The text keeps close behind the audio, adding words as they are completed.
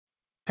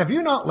Have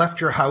you not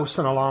left your house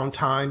in a long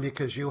time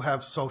because you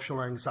have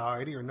social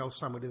anxiety or know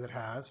somebody that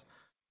has?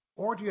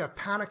 Or do you have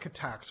panic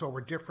attacks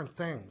over different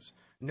things,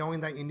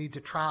 knowing that you need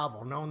to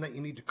travel, knowing that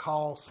you need to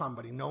call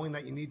somebody, knowing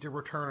that you need to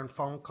return a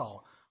phone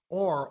call,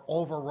 or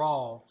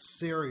overall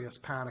serious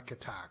panic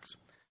attacks?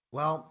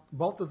 Well,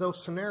 both of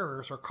those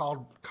scenarios are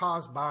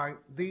caused by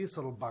these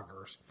little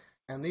buggers.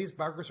 And these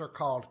buggers are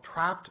called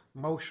trapped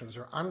emotions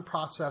or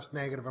unprocessed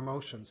negative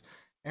emotions.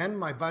 And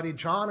my buddy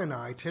John and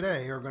I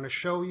today are going to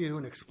show you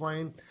and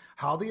explain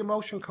how the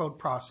emotion code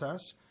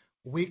process,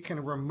 we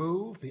can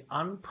remove the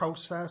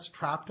unprocessed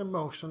trapped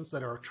emotions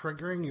that are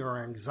triggering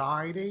your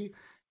anxiety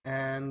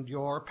and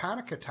your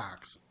panic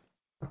attacks.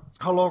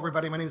 Hello,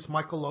 everybody. My name is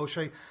Michael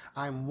Loche.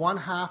 I'm one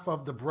half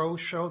of the Bro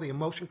Show, the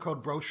Emotion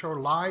Code Bro Show,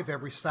 live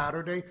every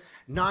Saturday,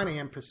 9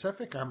 a.m.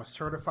 Pacific. I'm a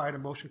certified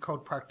emotion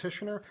code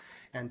practitioner,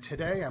 and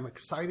today I'm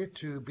excited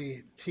to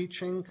be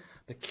teaching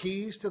the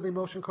keys to the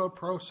emotion code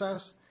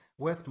process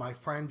with my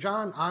friend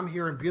John. I'm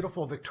here in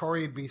beautiful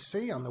Victoria,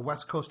 BC, on the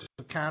west coast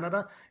of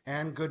Canada,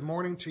 and good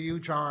morning to you,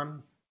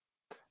 John.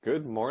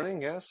 Good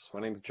morning, yes. My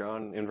name is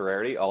John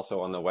Inverarity, also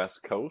on the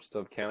west coast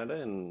of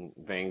Canada in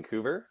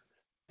Vancouver.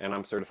 And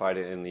I'm certified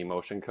in the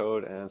emotion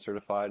code and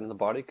certified in the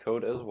body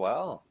code as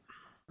well.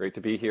 Great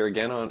to be here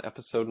again on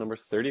episode number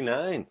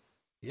 39.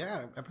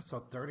 Yeah,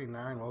 episode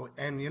 39. Well,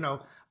 and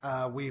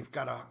we've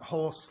got a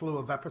whole slew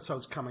of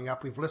episodes coming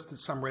up. We've listed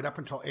some right up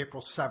until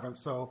April 7th.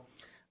 So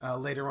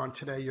later on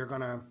today, you're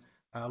going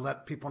to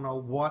let people know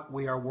what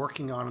we are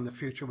working on in the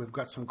future. We've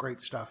got some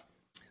great stuff.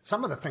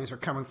 Some of the things are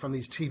coming from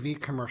these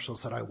TV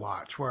commercials that I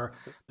watch where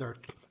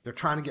they're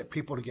trying to get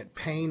people to get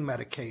pain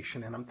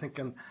medication. And I'm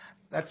thinking,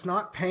 that's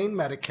not pain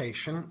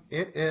medication.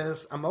 It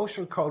is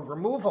emotion code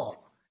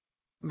removal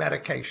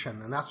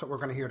medication. And that's what we're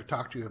going to hear to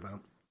talk to you about.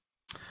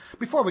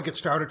 Before we get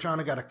started, John,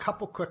 I got a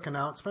couple quick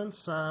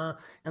announcements.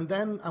 And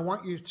then I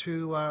want you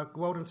to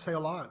go out and say a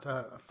lot,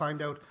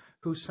 find out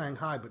who's saying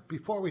hi. But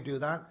before we do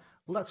that,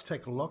 let's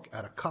take a look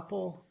at a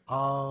couple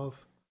of...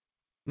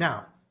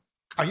 Now,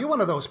 are you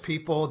one of those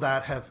people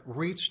that have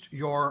reached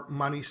your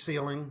money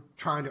ceiling,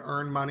 trying to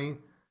earn money,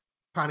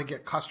 trying to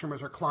get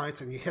customers or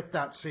clients, and you hit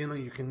that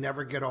ceiling, you can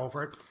never get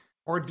over it?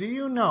 Or do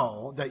you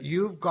know that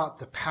you've got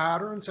the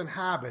patterns and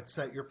habits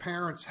that your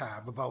parents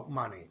have about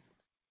money?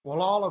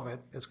 Well, all of it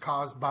is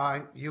caused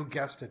by, you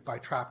guessed it, by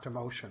trapped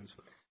emotions.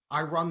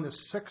 I run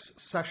this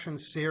 6-session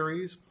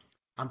series.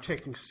 I'm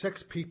taking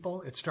 6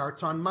 people. It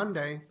starts on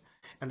Monday,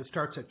 and it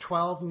starts at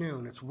 12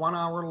 noon. It's 1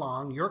 hour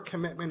long. Your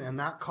commitment in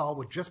that call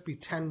would just be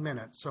 10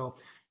 minutes. So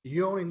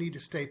you only need to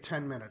stay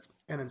 10 minutes.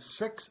 And in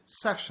 6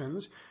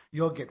 sessions,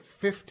 you'll get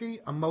 50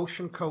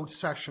 emotion code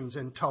sessions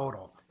in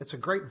total. It's a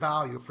great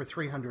value for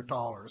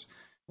 $300.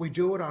 We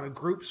do it on a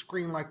group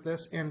screen like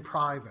this in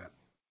private.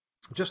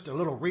 Just a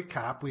little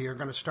recap. We are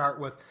going to start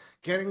with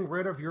getting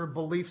rid of your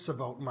beliefs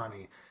about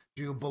money.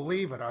 Do you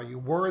believe it? Are you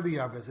worthy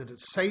of it? Is it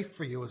safe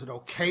for you? Is it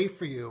okay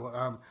for you?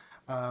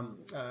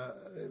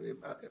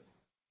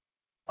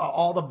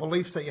 All the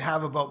beliefs that you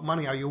have about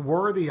money, are you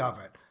worthy of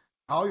it?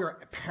 All your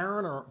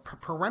parent or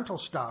parental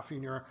stuff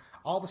and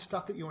all the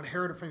stuff that you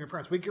inherited from your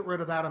parents, we get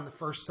rid of that in the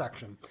first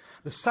section.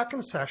 The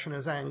second session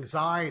is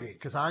anxiety,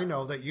 because I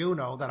know that you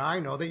know that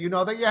I know that you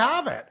know that you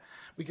have it.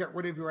 We get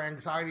rid of your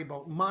anxiety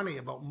about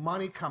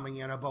money coming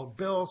in, about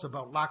bills,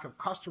 about lack of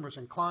customers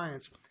and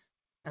clients.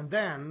 And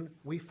then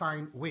we,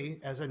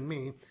 as in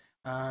me,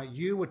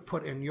 you would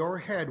put in your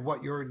head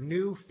what your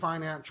new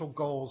financial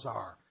goals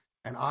are.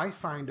 And I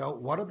find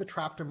out what are the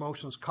trapped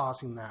emotions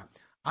causing that.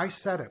 I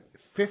said it,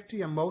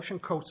 50 emotion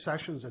code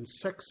sessions in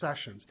 6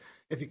 sessions.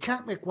 If you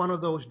can't make one of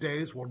those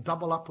days, we'll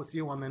double up with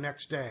you on the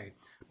next day.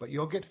 But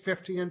you'll get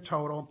 50 in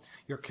total.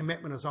 Your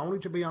commitment is only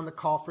to be on the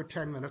call for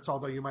 10 minutes,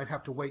 although you might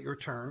have to wait your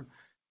turn.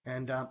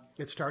 And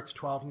it starts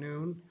 12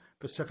 noon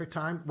Pacific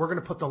time. We're going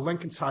to put the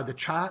link inside the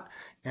chat,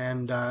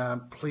 and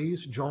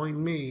please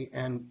join me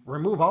and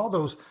remove all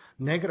those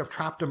negative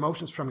trapped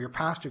emotions from your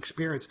past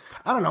experience.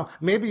 I don't know,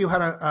 maybe you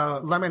had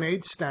a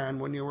lemonade stand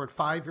when you were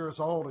 5 years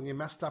old and you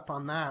messed up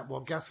on that.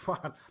 Well, guess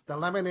what? The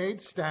lemonade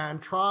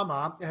stand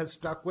trauma has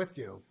stuck with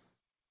you.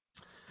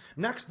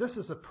 Next, this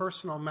is a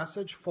personal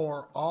message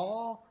for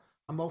all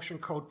emotion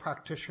code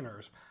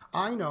practitioners.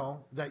 I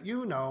know that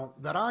you know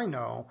that I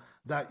know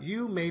that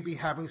you may be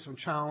having some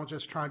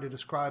challenges trying to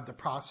describe the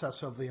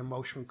process of the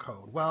emotion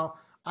code. Well,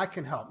 I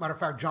can help. Matter of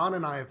fact, John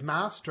and I have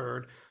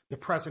mastered the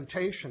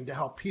presentation to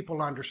help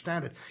people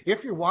understand it.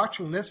 If you're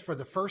watching this for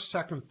the first,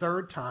 second,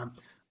 third time,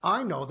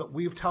 I know that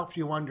we've helped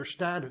you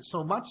understand it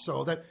so much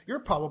so that you're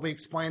probably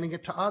explaining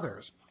it to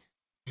others.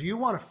 Do you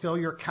want to fill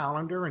your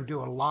calendar and do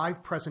a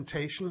live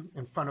presentation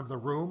in front of the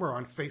room or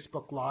on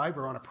Facebook Live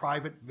or on a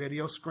private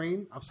video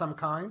screen of some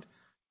kind?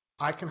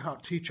 I can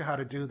help teach you how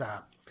to do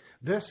that.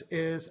 This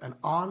is an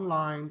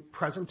online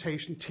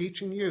presentation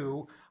teaching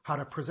you how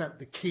to present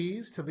the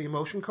keys to the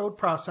emotion code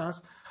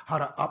process, how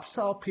to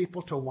upsell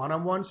people to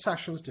one-on-one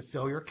sessions to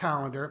fill your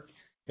calendar.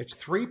 It's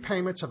 3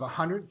 payments of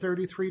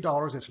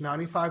 $133. It's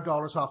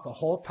 $95 off the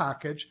whole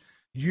package.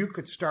 You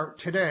could start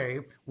today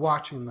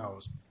watching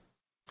those.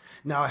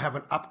 Now I have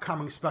an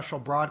upcoming special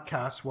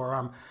broadcast where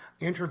I'm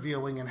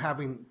interviewing and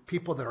having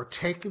people that are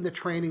taking the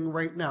training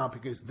right now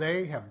because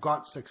they have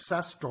got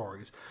success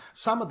stories.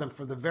 Some of them,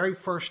 for the very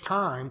first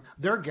time,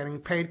 they're getting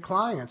paid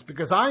clients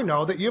because I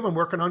know that you've been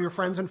working on your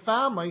friends and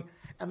family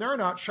and they're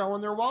not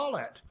showing their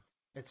wallet.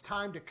 It's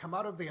time to come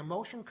out of the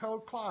emotion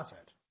code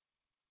closet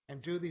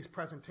and do these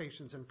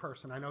presentations in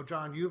person. I know,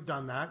 John, you've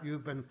done that.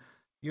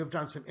 You've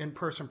done some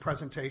in-person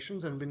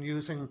presentations and been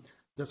using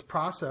this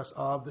process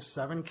of the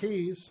 7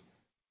 keys.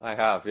 I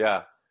have,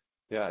 yeah.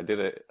 Yeah, I did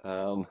it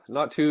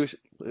not too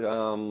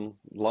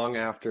long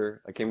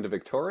after I came to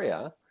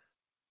Victoria.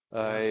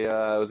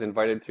 I was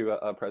invited to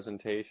a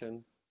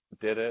presentation,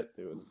 did it.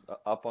 It was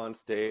up on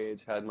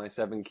stage, had my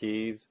 7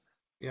 keys,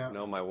 Yeah. you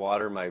know, my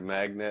water, my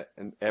magnet,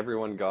 and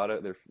everyone got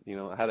it. They're, you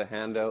know, I had a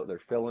handout, they're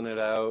filling it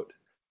out.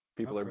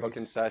 People are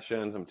booking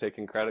sessions. I'm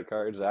taking credit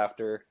cards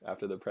after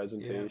the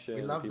presentation.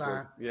 Yeah, we love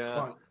that.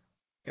 Yeah.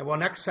 Well,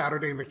 next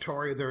Saturday in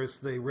Victoria, there's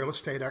the Real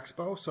Estate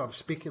Expo, so I'm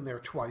speaking there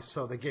twice,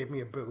 so they gave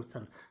me a booth,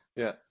 and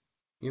Yeah.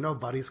 you know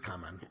Buddy's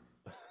coming.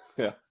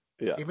 Yeah.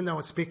 Yeah. Even though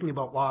it's speaking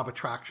about law of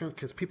attraction,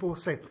 because people will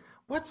say,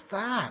 what's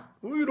that?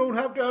 Well, you don't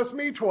have to ask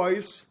me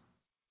twice.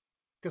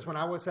 Because when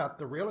I was at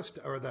the real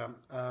estate or the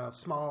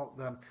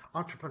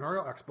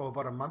entrepreneurial expo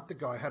about a month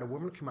ago, I had a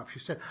woman come up. She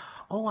said,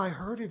 "Oh, I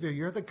heard of you.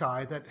 You're the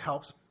guy that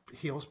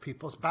heals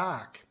people's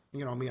back."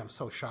 You know me, I'm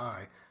so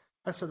shy.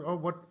 I said, "Oh,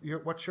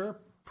 what's your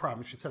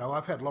problem?" She said, "Oh,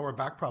 I've had lower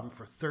back problem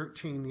for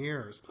 13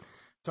 years."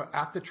 So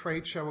at the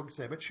trade show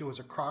exhibit, she was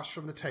across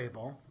from the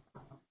table.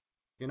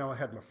 You know, I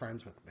had my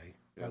friends with me.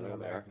 Yeah, and they're the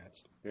there.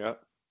 magnets. Yeah.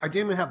 I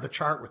didn't even have the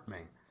chart with me.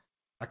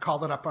 I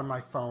called it up on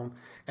my phone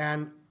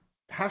and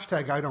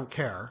hashtag I don't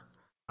care.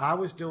 I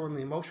was doing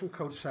the emotion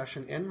code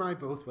session in my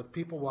booth with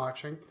people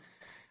watching.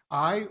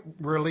 I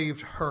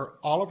relieved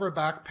all of her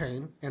back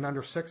pain in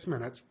under 6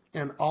 minutes.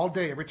 And all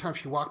day, every time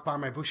she walked by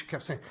my booth, she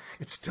kept saying,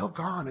 "It's still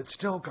gone. It's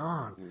still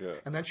gone." Yeah.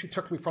 And then she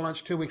took me for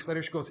lunch 2 weeks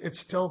later. She goes, "It's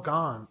still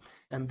gone."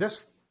 And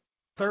this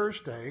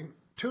Thursday,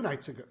 2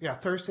 nights ago,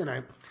 Thursday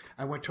night,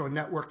 I went to a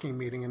networking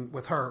meeting and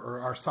with her,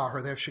 or I saw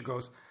her there. She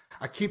goes,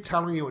 "I keep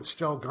telling you it's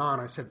still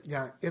gone." I said,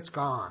 "Yeah, it's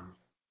gone.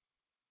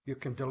 You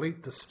can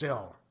delete the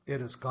still.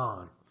 It is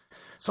gone."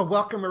 So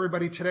welcome,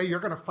 everybody. Today, you're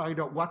going to find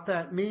out what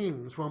that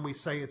means when we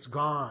say it's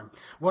gone,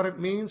 what it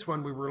means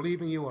when we're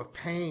relieving you of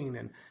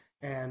pain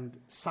and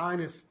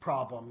sinus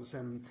problems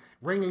and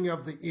ringing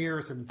of the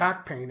ears and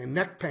back pain and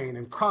neck pain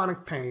and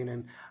chronic pain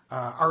and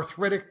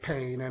arthritic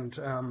pain and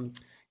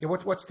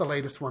what's the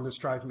latest one that's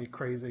driving me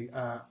crazy?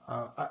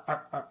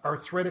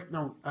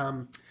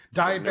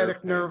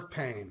 Diabetic nerve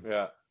pain.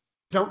 Yeah.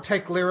 Don't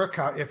take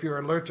Lyrica if you're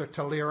allergic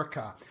to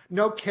Lyrica.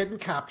 No kidding,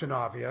 Captain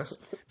Obvious.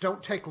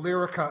 Don't take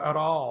Lyrica at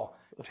all.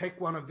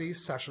 Take one of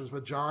these sessions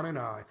with John and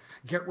I.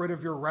 Get rid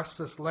of your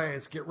restless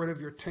legs. Get rid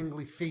of your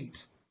tingly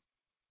feet.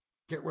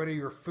 Get rid of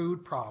your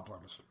food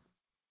problems.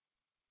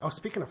 Oh,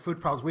 speaking of food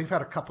problems, we've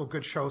had a couple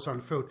good shows on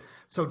food.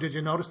 So did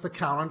you notice the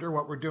calendar,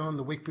 what we're doing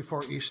the week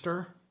before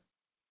Easter?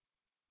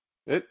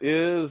 It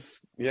is,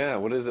 yeah,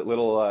 what is it,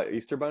 little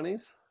Easter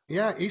bunnies?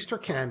 Yeah, Easter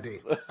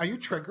candy. Are you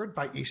triggered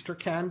by Easter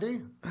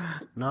candy?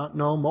 Not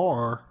no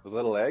more. Those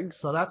little eggs?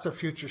 So that's a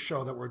future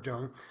show that we're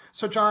doing.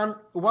 So, John,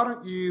 why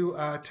don't you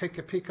take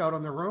a peek out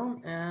in the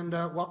room and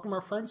welcome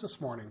our friends this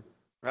morning.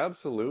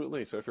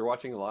 Absolutely. So if you're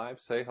watching live,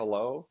 say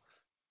hello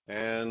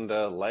and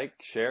like,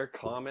 share,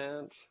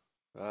 comment.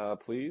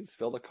 Please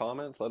fill the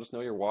comments. Let us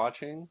know you're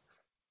watching.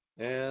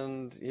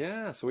 And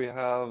yeah, so we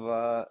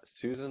have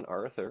Susan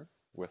Arthur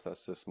with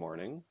us this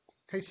morning.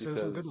 Hey, Susan,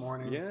 says, good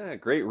morning. Yeah,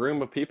 great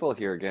room of people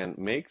here again.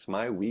 Makes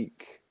my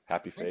week.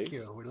 Happy face. Thank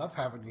you. We love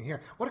having you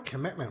here. What a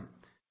commitment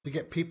to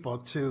get people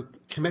to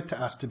commit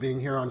to us to being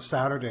here on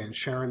Saturday and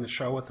sharing the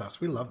show with us.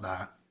 We love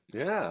that.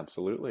 Yeah,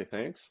 absolutely.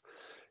 Thanks.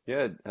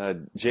 Yeah,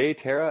 J.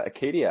 Terra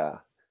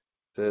Acadia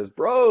says,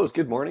 "Bros,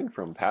 good morning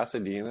from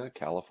Pasadena,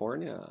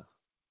 California."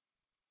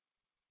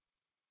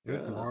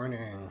 Good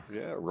morning.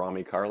 Yeah,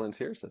 Rami Carlin's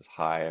here, says,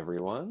 "Hi,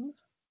 everyone."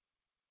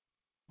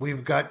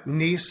 We've got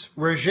niece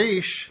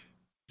Rajesh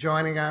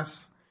joining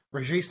us.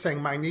 Rajesh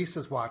saying, "My niece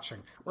is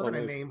watching." We're going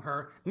to name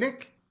her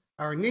Nick.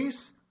 Our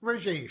niece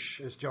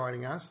Rajesh is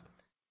joining us.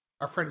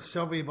 Our friend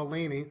Sylvia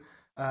Bellini,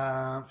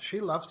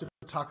 she loves to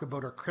talk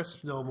about her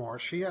crisps no more.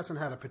 She hasn't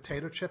had a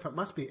potato chip. It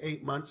must be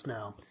 8 months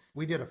now.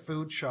 We did a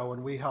food show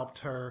and we helped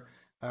her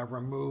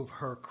remove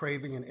her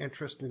craving and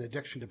interest and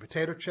addiction to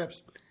potato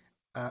chips,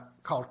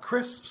 called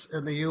crisps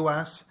in the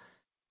U.S.,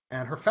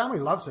 and her family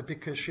loves it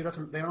because they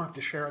don't have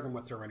to share them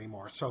with her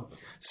anymore. So,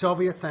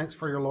 Sylvia, thanks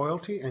for your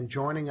loyalty and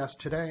joining us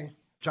today.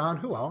 John,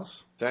 who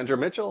else? Sandra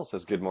Mitchell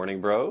says, "Good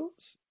morning, bros."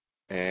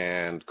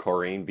 And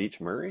Corrine Beach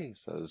Murray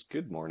says,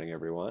 "Good morning,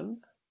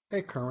 everyone."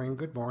 Hey, Corrine,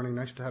 good morning.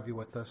 Nice to have you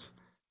with us.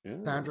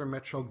 Yeah. Sandra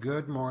Mitchell,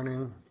 good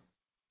morning.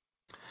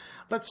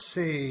 Let's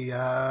see.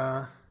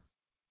 Kelly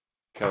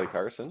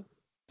Carson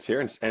is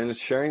here and is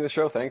sharing the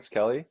show. Thanks,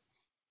 Kelly.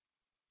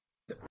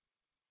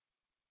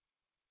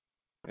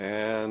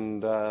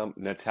 And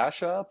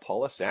Natasha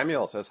Paula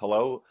Samuel says,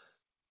 "Hello,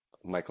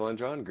 Michael and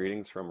John,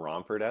 greetings from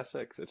Romford,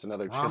 Essex. It's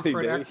another chilly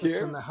Romford day Essex in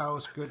here, the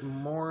house. Good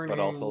but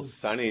also morning.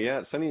 sunny.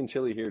 Yeah, sunny and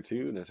chilly here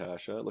too,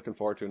 Natasha. Looking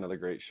forward to another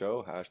great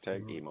show.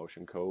 Hashtag Mm.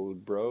 Emotion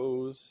Code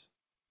Bros.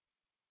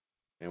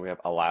 And we have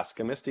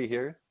Alaska Misty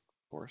here,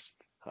 of course.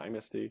 Hi,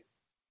 Misty.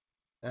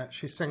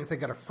 She's saying they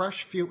got a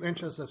fresh few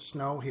inches of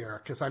snow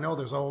here because I know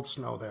there's old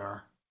snow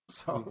there.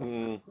 So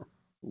hmm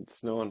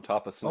Snow on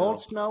top of old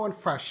snow. snow and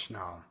fresh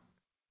snow.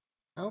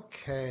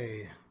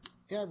 Okay.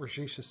 Yeah,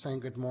 Rajesh is saying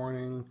good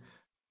morning.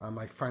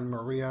 My friend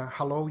Maria,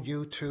 hello,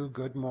 you too.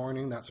 Good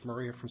morning. That's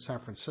Maria from San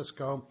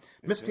Francisco.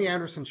 It Misty is.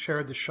 Anderson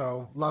shared the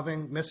show.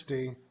 Loving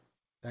Misty.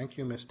 Thank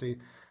you, Misty.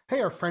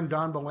 Hey, our friend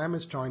Don Bolem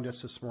has joined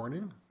us this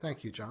morning.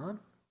 Thank you, John.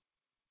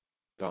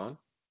 Don?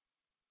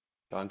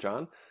 Don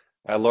John?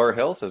 Laura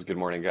Hill says, good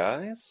morning,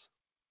 guys.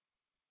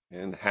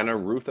 And Hannah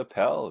Ruth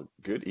Appel,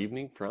 good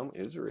evening from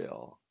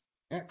Israel.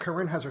 Aunt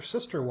Corinne has her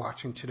sister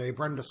watching today,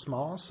 Brenda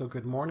Small. So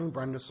good morning,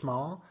 Brenda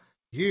Small.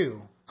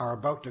 You are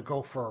about to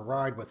go for a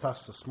ride with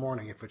us this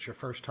morning if it's your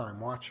first time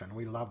watching.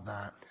 We love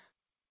that.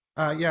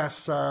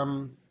 Yes,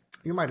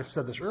 you might have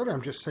said this earlier.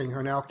 I'm just seeing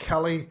her now.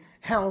 Kelly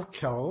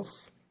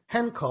Henkels.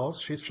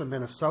 She's from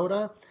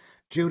Minnesota.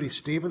 Judy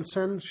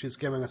Stevenson. She's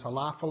giving us a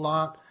laugh a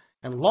lot.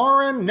 And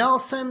Lauren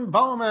Nelson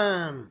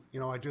Bowman. You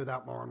know, I do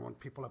that, Lauren, when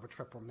people have a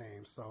triple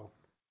name. So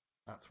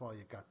that's why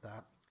you got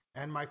that.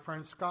 And my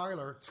friend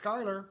Skylar.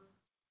 Skylar,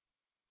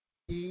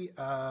 he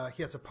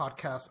has a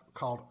podcast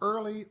called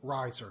Early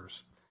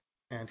Risers.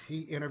 And he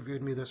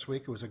interviewed me this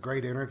week. It was a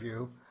great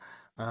interview.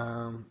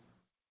 I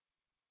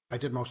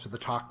did most of the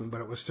talking,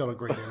 but it was still a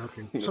great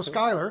interview. So,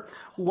 Skylar,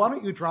 why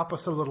don't you drop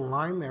us a little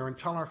line there and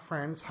tell our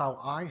friends how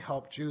I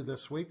helped you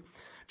this week?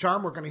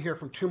 John, we're going to hear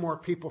from 2 more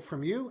people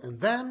from you, and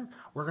then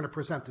we're going to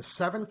present the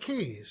 7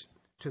 keys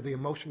to the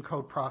emotion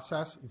code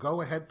process.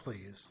 Go ahead,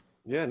 please.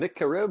 Yeah, Nick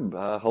Carib,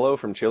 hello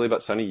from chilly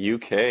but sunny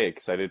UK.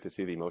 Excited to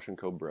see the Emotion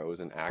Code Bros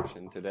in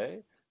action today.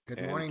 Good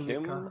And morning,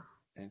 Nika.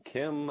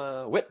 Kim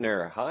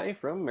Whitner, hi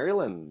from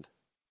Maryland.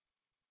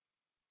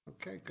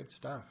 Okay, good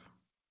stuff.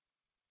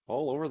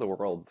 All over the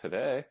world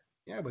today.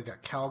 Yeah, we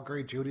got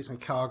Calgary. Judy's in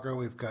Calgary.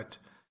 We've got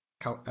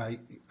California.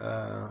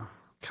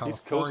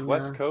 East Coast,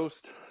 West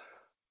Coast,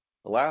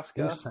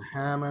 Alaska. Lisa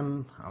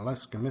Hammond,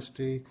 Alaska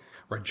Misty,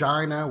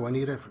 Regina,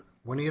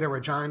 Juanita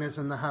Regina's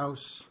in the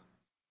house.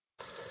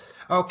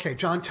 Okay,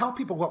 John, tell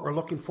people what we're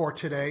looking for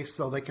today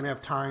so they can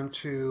have time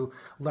to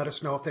let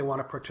us know if they want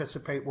to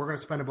participate. We're going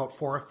to spend about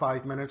 4 or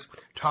 5 minutes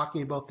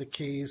talking about the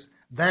keys.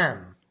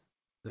 Then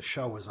the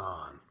show is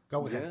on.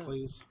 Go ahead,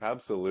 please.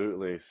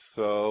 Absolutely.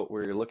 So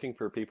we're looking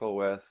for people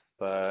with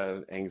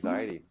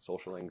anxiety,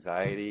 social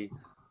anxiety,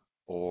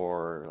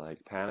 or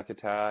like panic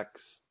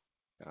attacks,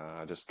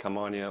 just come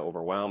on you,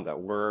 overwhelmed at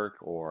work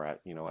or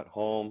at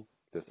home,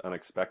 just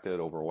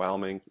unexpected,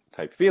 overwhelming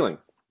type feeling.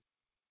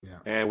 Yeah.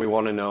 And we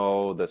want to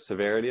know the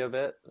severity of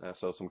it.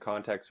 So some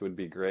context would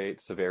be great.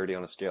 Severity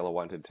on a scale of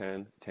 1 to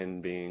 10,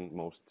 10 being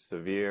most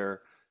severe,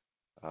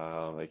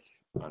 like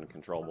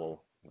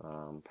uncontrollable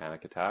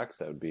panic attacks.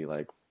 That would be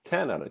like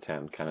 10 out of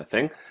 10 kind of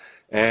thing.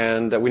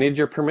 And we need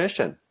your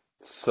permission.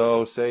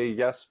 So say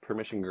yes,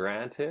 permission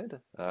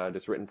granted,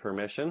 just written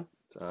permission,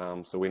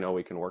 so we know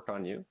we can work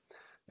on you.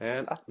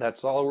 And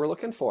that's all we're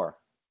looking for.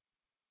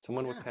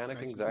 Someone with panic,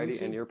 nice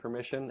anxiety, and your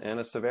permission and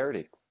a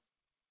severity.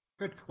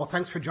 Good. Well,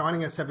 thanks for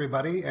joining us,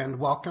 everybody, and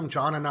welcome.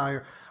 John and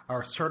I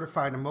are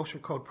certified emotion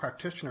code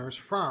practitioners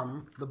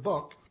from the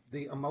book,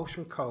 The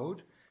Emotion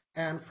Code,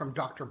 and from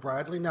Dr.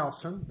 Bradley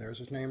Nelson. There's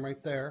his name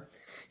right there.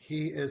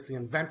 He is the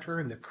inventor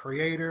and the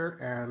creator,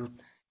 and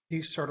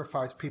he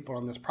certifies people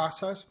in this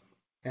process.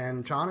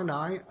 And John and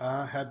I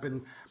have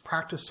been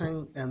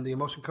practicing in the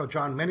emotion code,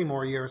 John, many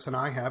more years than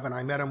I have, and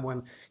I met him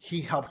when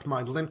he helped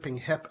my limping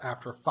hip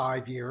after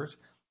 5 years.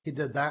 He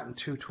did that in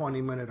 2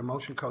 20-minute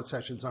emotion code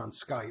sessions on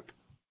Skype.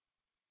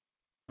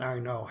 I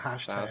know,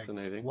 hashtag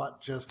Fascinating. what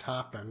just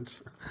happened.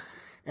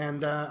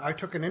 And I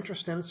took an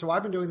interest in it. So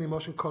I've been doing the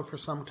emotion code for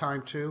some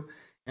time too.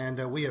 And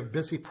we have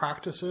busy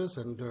practices.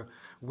 And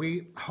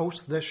we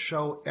host this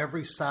show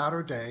every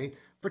Saturday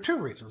for 2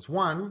 reasons.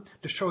 One,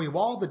 to show you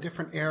all the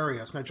different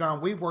areas. Now, John,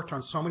 we've worked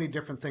on so many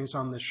different things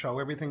on this show,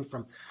 everything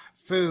from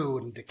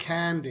food and to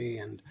candy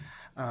and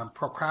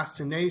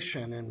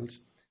procrastination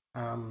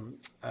and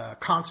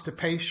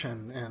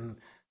constipation and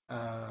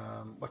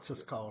what's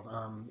this called?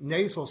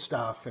 Nasal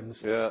stuff and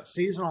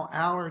seasonal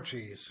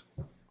allergies.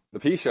 The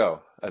P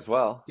show as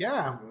well.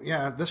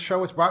 Yeah. This show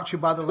was brought to you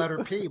by the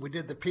letter P. We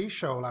did the P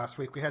show last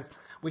week.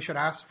 We should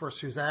ask for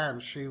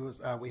Suzanne. She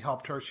was. We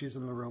helped her. She's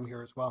in the room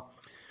here as well.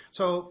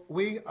 So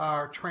we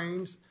are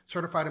trained,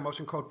 certified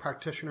emotion code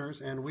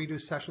practitioners, and we do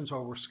sessions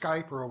over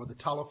Skype or over the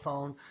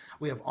telephone.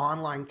 We have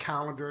online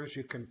calendars.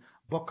 You can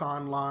book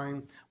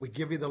online. We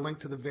give you the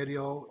link to the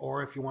video,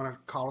 or if you want to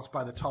call us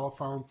by the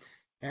telephone.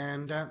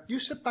 And you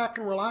sit back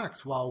and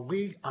relax while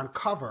we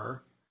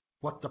uncover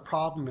what the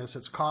problem is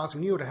that's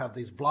causing you to have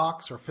these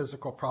blocks or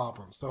physical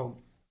problems. So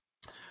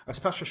a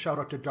special shout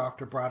out to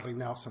Dr. Bradley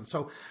Nelson.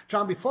 So,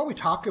 John, before we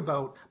talk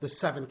about the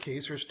 7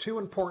 keys, there's 2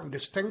 important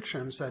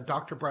distinctions that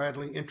Dr.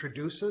 Bradley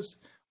introduces.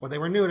 Well, they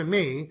were new to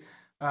me,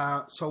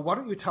 So why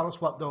don't you tell us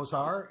what those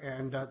are,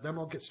 and then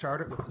we'll get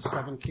started with the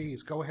 7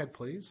 keys. Go ahead,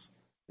 please.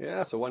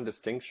 Yeah, so one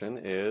distinction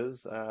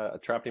is a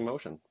trapped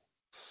emotion.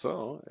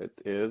 So it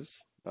is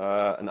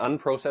an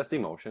unprocessed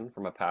emotion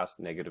from a past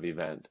negative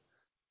event.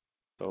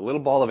 So a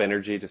little ball of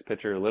energy, just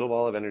picture a little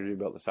ball of energy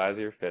about the size of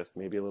your fist,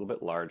 maybe a little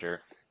bit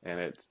larger, and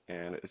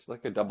it's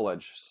like a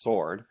double-edged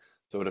sword.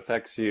 So it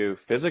affects you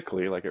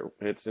physically, like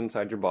it's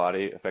inside your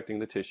body, affecting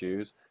the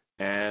tissues,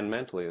 and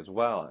mentally as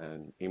well,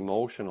 and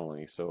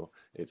emotionally. So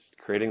it's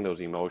creating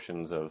those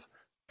emotions of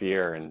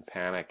fear and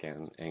panic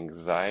and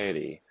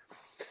anxiety.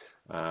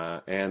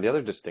 And the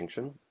other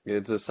distinction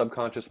is the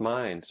subconscious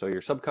mind. So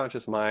your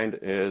subconscious mind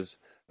is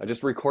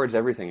just records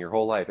everything, your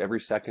whole life, every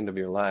second of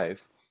your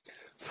life.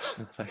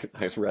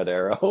 Nice red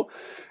arrow.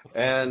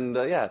 And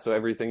yeah, so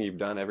everything you've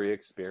done, every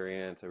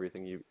experience,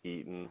 everything you've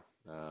eaten,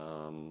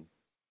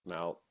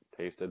 smelt,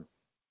 tasted.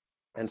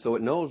 And so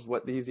it knows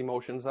what these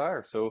emotions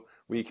are. So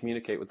we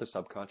communicate with the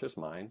subconscious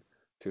mind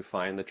to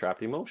find the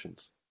trapped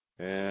emotions.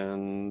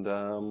 And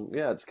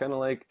yeah, it's kind of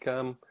like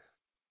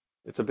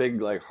it's a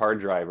big like hard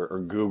drive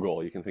or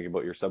Google. You can think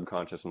about your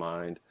subconscious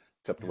mind,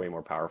 except Yeah. way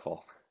more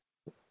powerful.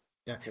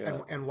 Yeah, Yeah.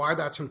 and why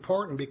that's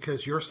important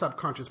because your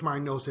subconscious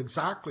mind knows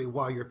exactly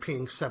why you're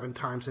peeing 7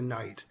 times a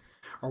night,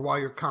 or why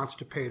you're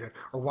constipated,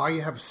 or why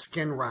you have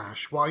skin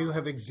rash, why you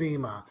have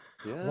eczema,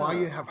 why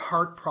Yeah. you have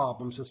heart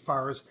problems as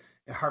far as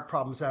heart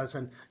problems as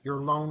in you're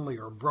lonely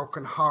or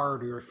broken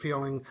heart or you're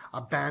feeling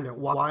abandoned.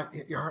 Why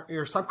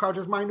your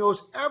subconscious mind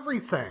knows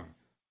everything.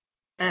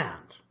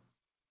 And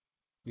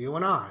you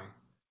and I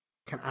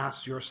can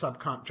ask your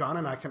John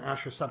and I can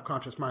ask your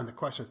subconscious mind the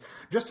questions.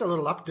 Just a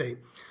little update.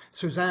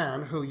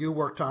 Suzanne, who you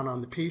worked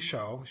on the P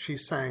show,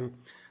 she's saying,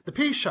 the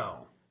P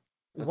show,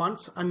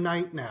 once a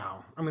night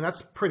now. I mean,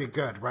 that's pretty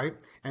good, right?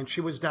 And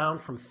she was down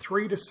from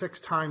 3 to 6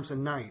 times a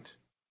night.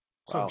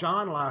 So Wow.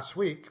 John last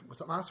week,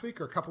 was it last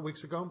week or a couple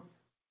weeks ago?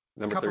 A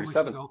Number couple of weeks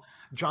 37. ago,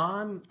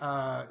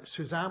 John,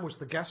 Suzanne was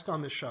the guest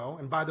on the show.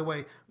 And by the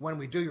way, when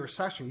we do your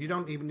session, you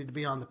don't even need to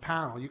be on the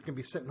panel. You can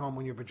be sitting home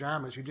in your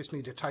pajamas. You just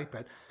need to type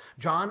it.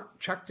 John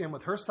checked in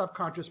with her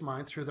subconscious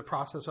mind through the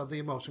process of the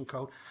emotion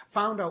code,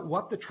 found out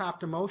what the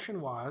trapped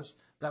emotion was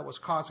that was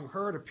causing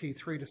her to pee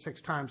 3 to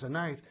 6 times a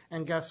night.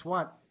 And guess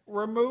what?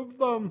 Remove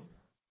them.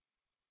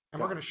 And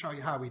we're Yeah. going to show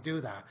you how we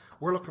do that.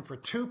 We're looking for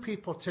 2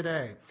 people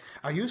today.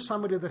 Are you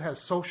somebody that has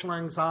social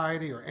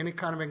anxiety or any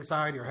kind of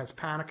anxiety or has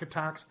panic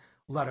attacks?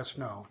 Let us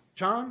know.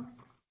 John,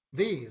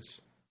 these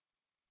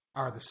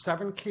are the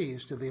 7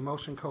 keys to the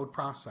emotion code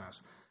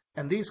process.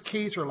 And these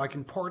keys are like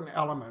important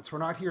elements. We're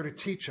not here to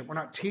teach it. We're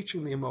not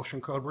teaching the emotion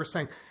code. We're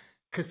saying,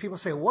 because people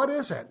say, what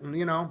is it?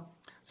 And,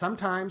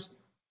 sometimes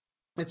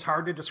it's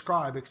hard to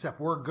describe, except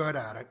we're good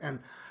at it. And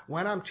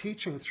when I'm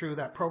teaching through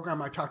that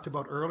program I talked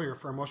about earlier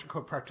for emotion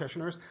code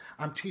practitioners,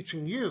 I'm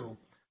teaching you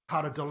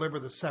how to deliver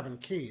the 7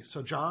 keys.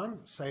 So John,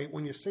 say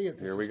when you see it,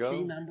 this Here we is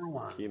key go. number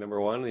 1. Key number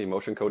 1, the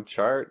emotion code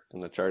chart,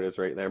 and the chart is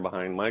right there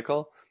behind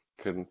Michael.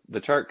 The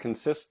chart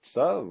consists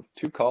of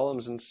 2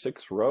 columns and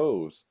 6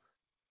 rows,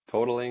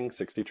 totaling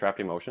 60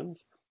 trapped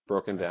emotions,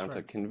 broken That's down to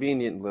right.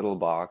 convenient little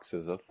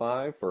boxes of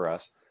 5 for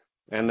us.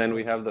 And then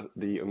we Right. have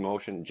the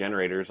emotion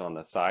generators on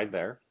the side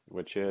there,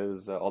 which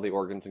is all the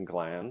organs and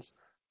glands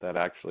that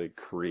actually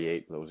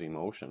create those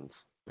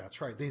emotions.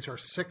 That's right. These are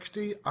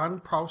 60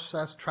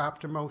 unprocessed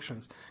trapped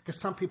emotions. Because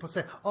some people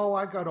say, oh,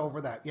 I got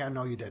over that. Yeah,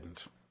 no, you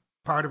didn't.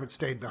 Part of it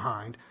stayed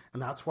behind.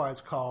 And that's why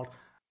it's called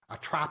a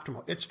trapped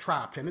emotion. It's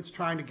trapped and it's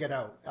trying to get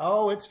out.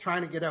 Oh, it's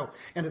trying to get out.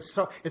 And it's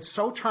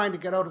so trying to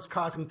get out, it's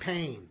causing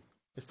pain.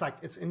 It's like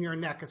it's in your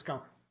neck. It's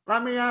going,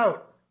 let me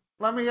out.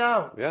 Let me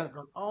out. Yeah,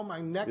 Going, oh,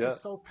 my neck yeah. is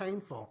so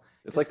painful.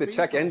 It's It's like the these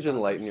check little engine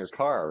light in your buggers.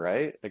 car,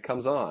 right? It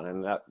comes on,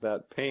 and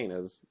that pain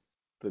is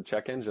the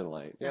check engine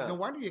light. Yeah, Yeah. no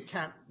wonder you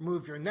can't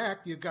move your neck.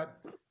 You've got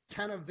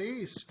 10 of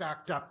these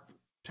stacked up,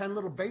 10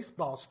 little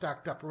baseballs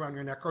stacked up around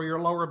your neck or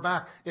your lower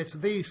back. It's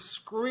these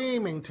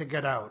screaming to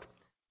get out.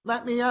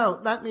 Let me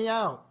out, let me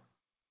out.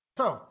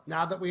 So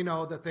now that we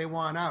know that they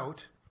want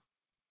out,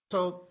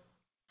 so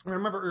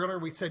remember earlier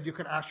we said you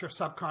could ask your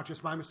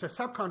subconscious mind. We said,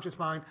 subconscious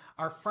mind,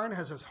 our friend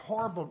has this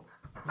horrible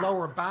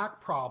lower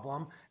back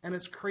problem, and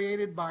it's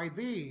created by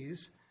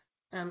these,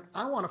 and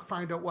I want to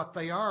find out what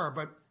they are,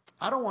 but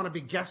I don't want to be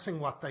guessing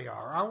what they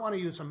are. I want to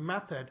use a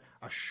method,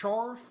 a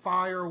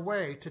surefire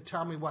way to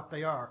tell me what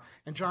they are.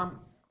 And John,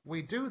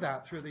 we do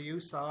that through the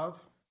use of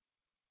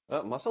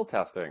Muscle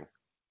testing.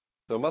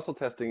 So muscle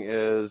testing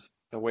is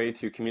a way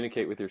to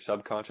communicate with your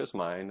subconscious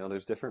mind. Now,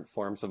 there's different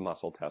forms of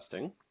muscle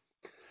testing.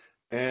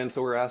 And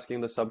so we're asking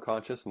the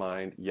subconscious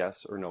mind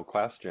yes or no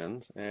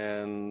questions,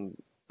 and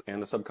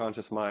the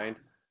subconscious mind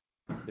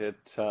it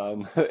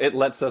it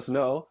lets us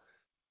know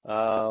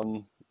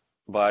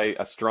by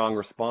a strong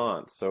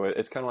response. So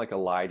it's kind of like a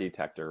lie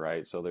detector,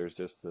 right? So there's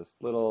just this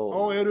little.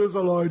 Oh, it is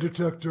a lie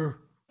detector.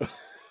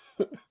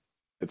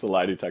 It's a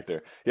lie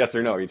detector. Yes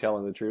or no? Are you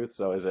telling the truth?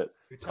 So is it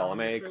You're column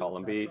telling the A, truth.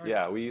 column That's B? right.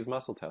 Yeah, we use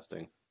muscle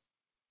testing.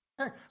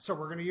 Okay, so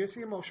we're going to use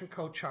the emotion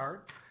code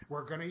chart.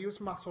 We're going to use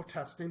muscle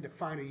testing to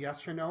find a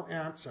yes or no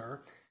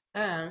answer.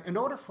 And in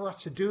order for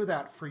us to do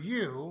that for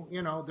you,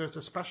 there's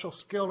a special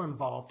skill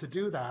involved to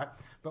do that,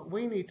 but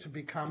we need to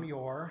become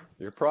Your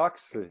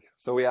proxy.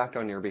 So we act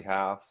on your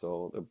behalf.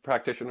 So the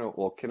practitioner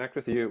will connect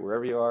with you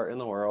wherever you are in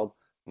the world,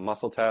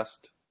 muscle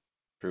test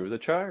through the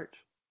chart.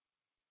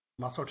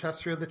 muscle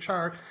test through the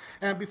chart.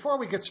 And before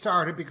we get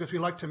started, because we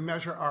like to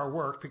measure our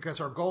work, because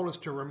our goal is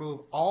to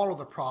remove all of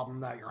the problem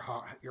that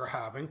you're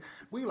having,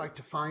 we like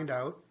to find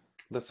out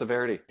The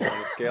severity on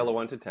a scale of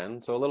 1 to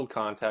 10. So a little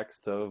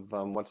context of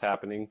what's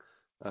happening.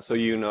 So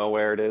you know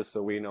where it is,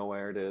 so we know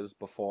where it is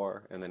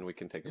before, and then we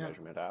can take a yeah,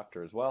 measurement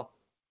after as well.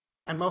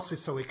 and mostly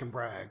so we can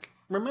brag.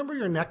 Remember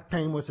your neck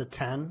pain was a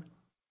 10,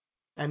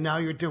 and now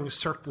you're doing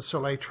Cirque du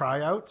Soleil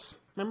tryouts?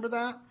 Remember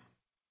that?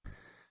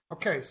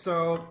 Okay,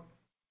 so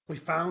we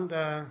found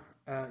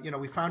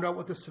we found out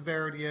what the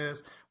severity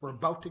is. We're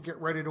about to get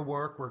ready to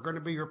work. We're going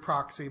to be your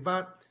proxy,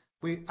 but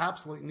we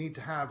absolutely need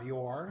to have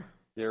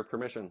Your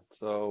permission.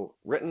 So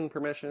written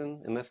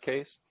permission in this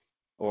case,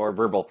 or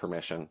verbal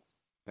permission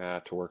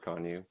to work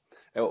on you.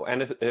 Oh,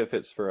 and if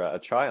it's for a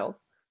child,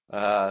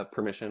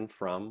 permission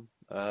from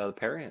the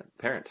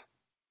parent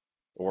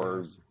or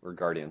yes. or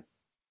guardian.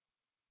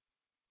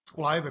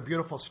 Well, I have a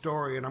beautiful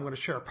story, and I'm going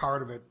to share a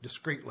part of it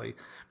discreetly.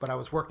 But I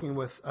was working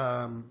with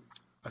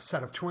a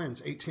set of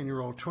twins,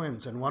 18-year-old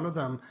twins, and one of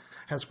them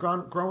has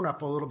grown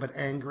up a little bit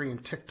angry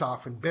and ticked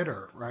off and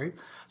bitter, right?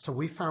 So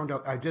we found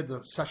out, I did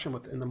the session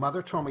with, and the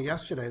mother told me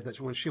yesterday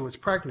that when she was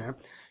pregnant,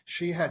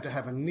 she had to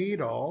have a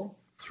needle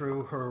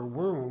through her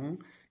womb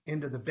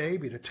into the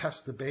baby to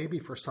test the baby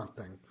for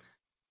something.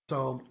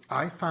 So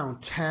I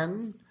found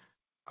 10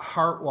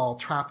 heart wall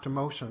trapped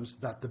emotions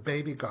that the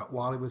baby got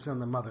while he was in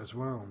the mother's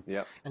womb.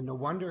 Yep. And no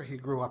wonder he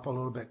grew up a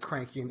little bit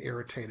cranky and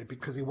irritated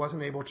because he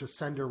wasn't able to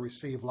send or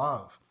receive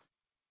love.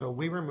 So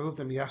we removed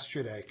them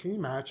yesterday. Can you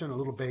imagine a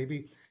little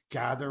baby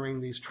gathering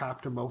these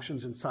trapped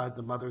emotions inside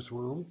the mother's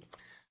womb?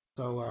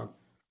 So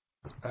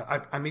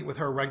I meet with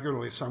her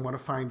regularly, so I want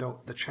to find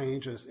out the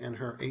changes in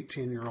her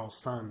 18-year-old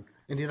son.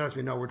 And as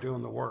we know, we're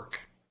doing the work.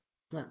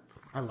 Yeah,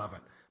 I love it.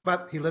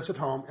 But he lives at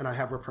home, and I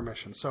have her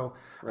permission. So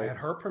I had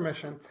her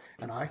permission,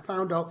 and I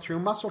found out through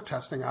muscle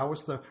testing I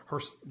was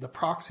the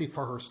proxy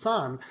for her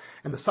son,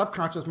 and the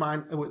subconscious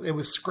mind, it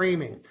was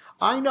screaming,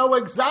 I know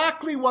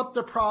exactly what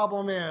the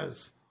problem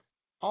is.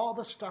 All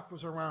the stuff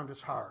was around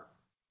his heart.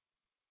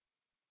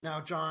 Now,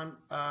 John,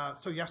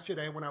 so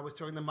yesterday when I was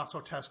doing the muscle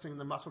testing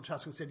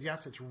said,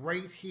 yes, it's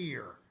right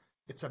here.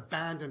 It's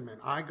abandonment.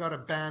 I got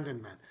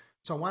abandonment.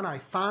 So when I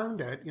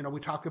found it, we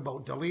talk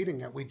about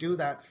deleting it. We do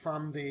that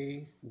from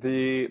the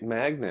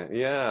magnet.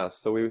 Yeah.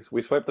 So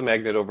we swipe the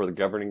magnet over the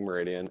governing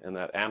meridian, and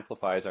that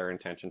amplifies our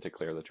intention to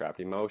clear the trapped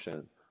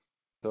emotion.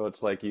 So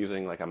it's like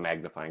using like a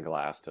magnifying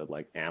glass to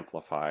like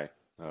amplify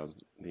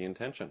the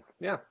intention.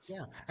 Yeah.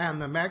 Yeah.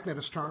 And the magnet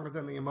is stronger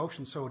than the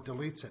emotion, so it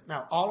deletes it.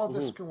 Now, all of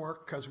this can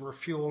work because we're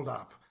fueled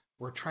up.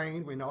 We're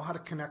trained. We know how to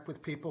connect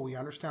with people. We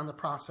understand the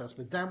process.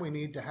 But then we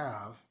need to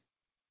have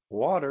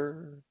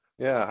water.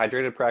 Yeah,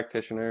 hydrated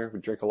practitioner. We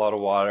drink a lot of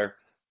water.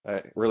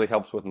 It really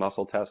helps with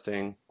muscle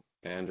testing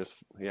and just,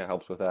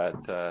 helps with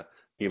that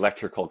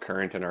electrical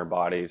current in our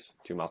bodies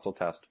to muscle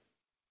test.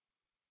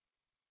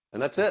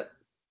 And that's it.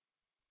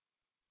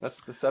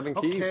 That's the 7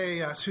 keys.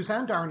 Okay,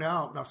 Suzanne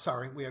Darnell, no,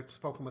 sorry, we had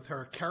spoken with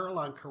her.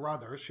 Caroline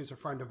Carruthers, she's a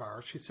friend of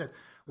ours. She said,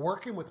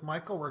 working with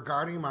Michael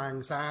regarding my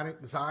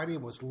anxiety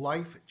was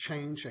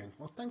life-changing.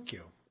 Well, thank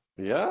you.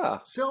 Yeah.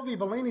 Sylvie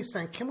Bellini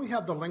saying, can we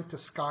have the link to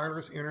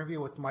Skylar's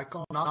interview with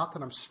Michael? Not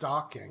that I'm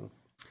stalking.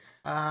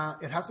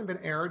 It hasn't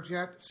been aired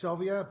yet,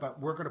 Sylvia, but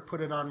we're going to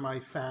put it on my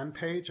fan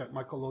page at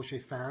Michael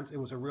Logier Fans. It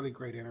was a really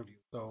great interview,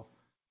 so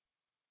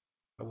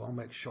we'll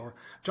make sure.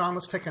 John,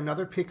 let's take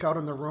another peek out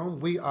in the room.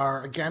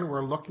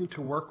 We're looking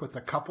to work with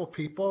a couple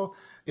people.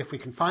 If we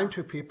can find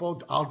 2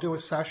 people, I'll do a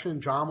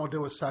session, John will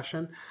do a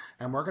session,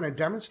 and we're going to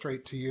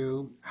demonstrate to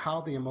you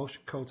how the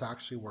emotion code's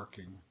actually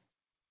working.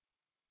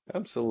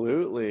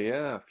 Absolutely,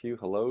 yeah. A few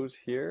hellos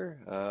here.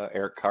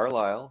 Eric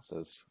Carlisle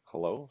says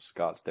hello,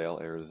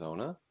 Scottsdale,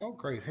 Arizona. Oh,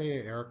 great.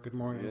 Hey, Eric. Good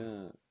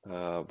morning.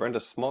 Yeah.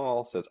 Brenda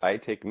Small says, I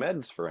take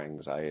meds for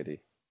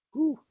anxiety.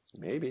 Ooh,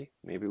 maybe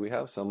we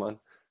have someone.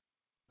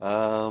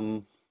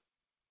 And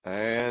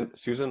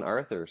Susan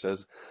Arthur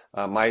says,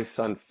 my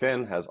son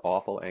Finn has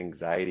awful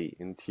anxiety,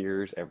 in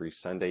tears every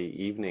Sunday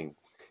evening.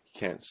 He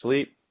can't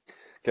sleep,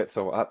 gets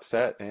so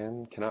upset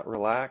and cannot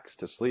relax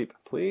to sleep.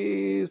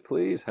 Please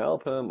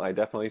help him. I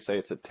definitely say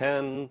it's a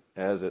 10,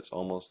 as it's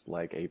almost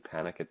like a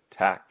panic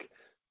attack.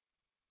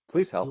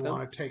 Please help him. Do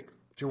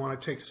you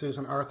want to take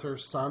Susan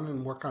Arthur's son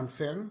and work on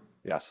Finn?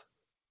 Yes.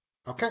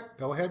 Okay,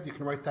 go ahead. You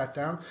can write that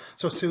down.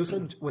 So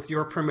Susan, with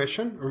your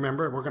permission,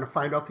 remember, we're going to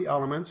find out the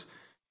elements.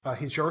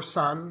 He's your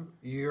son.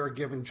 You're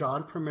giving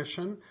John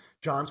permission.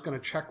 John's going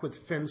to check with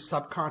Finn's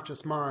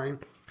subconscious mind.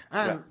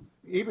 And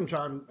even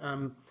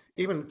John,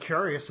 even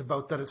curious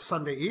about that it's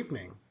Sunday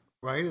evening,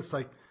 right? It's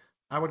like,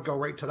 I would go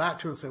right to that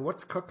too and say,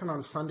 what's cooking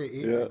on Sunday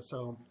evening? Yeah.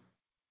 So,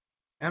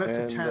 and it's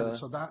a 10,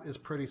 so that is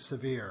pretty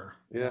severe.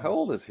 Yeah, Yes. How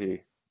old is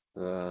he?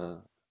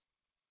 How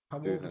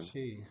old is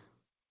he?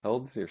 How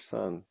old is your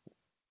son?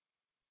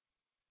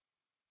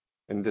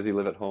 And does he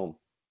live at home?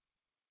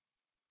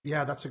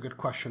 Yeah, that's a good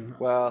question.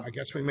 Well, I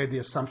guess we made the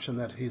assumption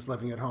that he's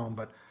living at home,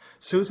 but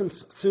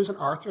Susan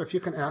Arthur, if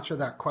you can answer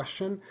that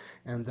question,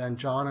 and then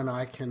John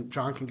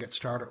can get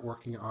started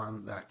working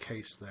on that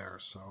case there.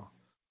 So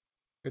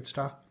good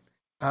stuff.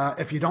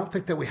 If you don't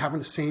think that we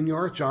haven't seen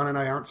yours, John and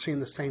I aren't seeing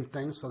the same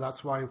thing, so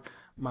that's why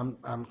I'm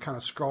kind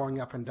of scrolling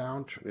up and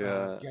down,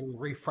 yeah. getting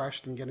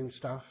refreshed and getting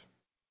stuff.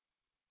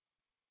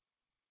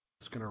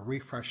 It's going to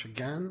refresh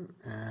again,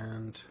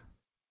 and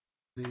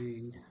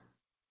the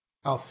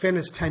Finn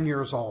is 10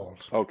 years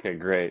old. Okay,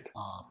 great.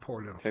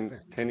 Poor little 10, Finn.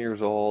 10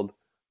 years old,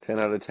 10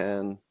 out of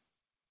 10.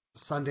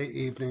 Sunday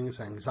evenings,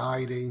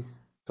 anxiety.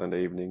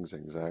 Sunday evenings,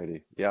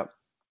 anxiety. Yep,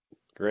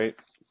 great.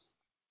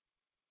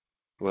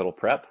 Little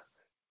prep.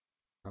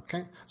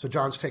 Okay, so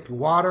John's taking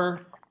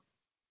water.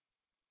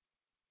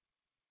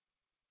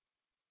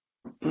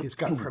 He's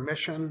got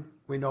permission.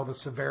 We know the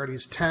severity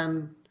is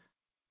 10.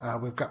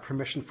 We've got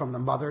permission from the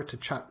mother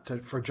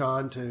for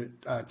John to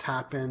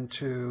tap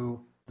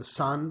into the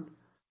son,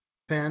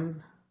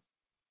 Finn.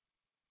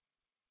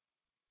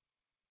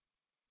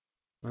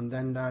 And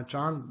then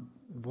John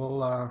we'll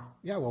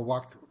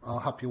walk. I'll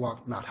help you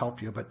walk, not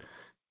help you, but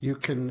you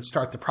can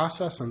start the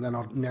process, and then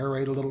I'll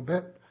narrate a little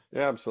bit.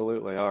 Yeah,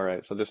 absolutely. All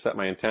right, so just set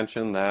my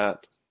intention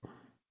that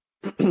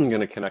I'm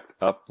going to connect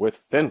up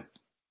with Finn.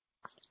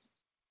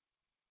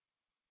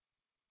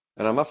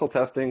 And I'm muscle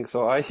testing,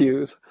 so I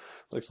use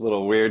this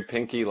little weird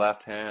pinky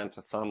left hand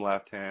to thumb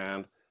left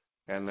hand,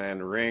 and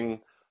then ring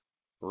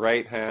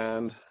right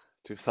hand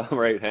to thumb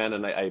right hand,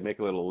 and I make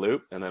a little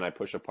loop, and then I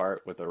push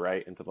apart with the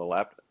right into the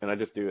left, and I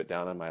just do it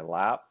down on my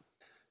lap.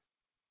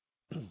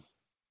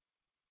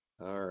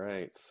 All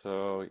right,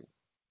 so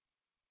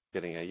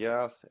getting a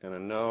yes and a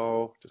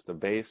no, just a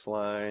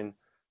baseline.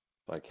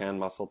 So I can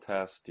muscle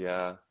test,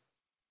 yeah.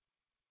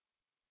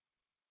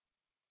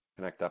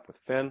 Connect up with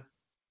Finn.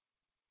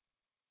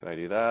 Did I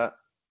do that?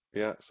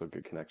 Yeah, so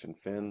good connection,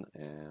 Finn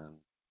and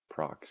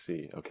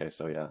proxy. Okay,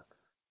 so yeah,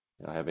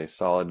 I have a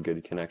solid,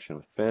 good connection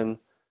with Finn.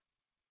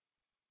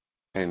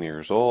 10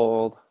 years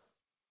old.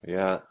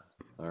 Yeah,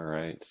 all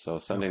right. So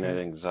Sunday night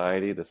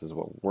anxiety, this is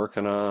what we're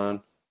working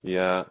on.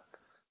 Yeah.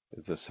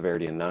 Is the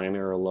severity a 9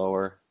 or a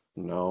lower?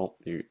 No.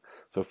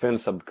 So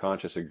Finn's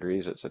subconscious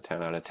agrees it's a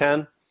 10 out of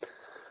 10.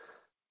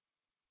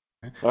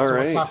 All so right.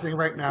 what's happening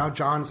right now,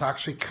 John's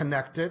actually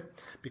connected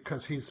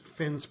because he's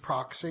Finn's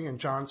proxy, and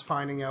John's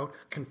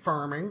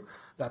confirming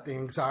that the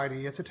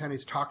anxiety is a 10.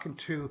 He's talking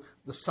to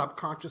the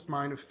subconscious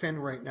mind of Finn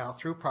right now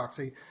through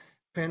proxy.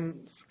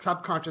 Finn's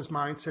subconscious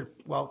mind said,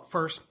 well,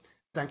 first,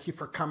 thank you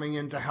for coming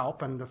in to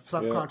help. And the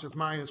subconscious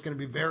mind is going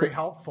to be very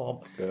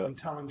helpful in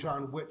telling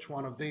John which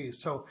one of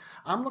these. So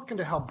I'm looking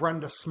to help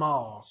Brenda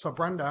Small. So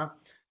Brenda,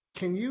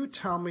 can you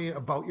tell me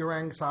about your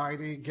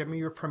anxiety? Give me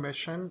your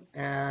permission.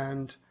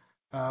 And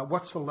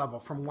what's the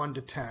level from 1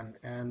 to 10?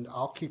 And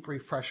I'll keep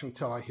refreshing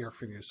till I hear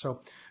from you.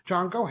 So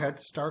John, go ahead.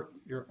 Start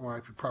your, well, I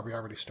probably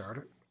already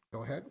started.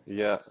 Go ahead.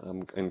 Yeah,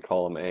 I'm in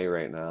column A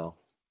right now.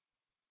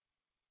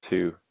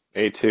 2.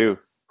 A2.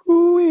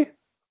 Whoo-wee.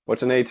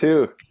 What's an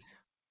A2?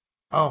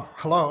 Oh,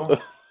 hello,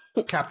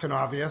 Captain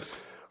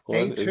Obvious.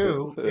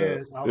 A2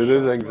 is it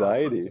is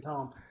anxiety.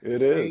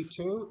 It is.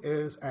 A2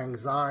 is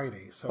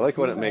anxiety. So I like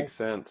when it makes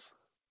sense.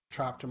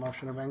 Trapped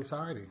emotion of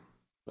anxiety.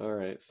 All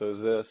right. So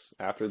is this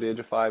after the age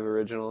of 5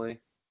 originally?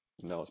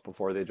 No, it's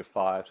before the age of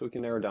 5. So we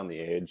can narrow down the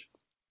age.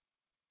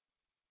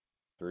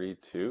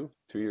 2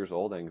 years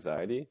old,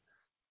 anxiety.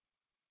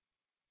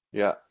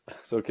 Yeah.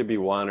 So it could be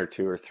 1 or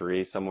 2 or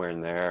 3, somewhere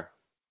in there.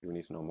 Do we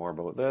need to know more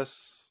about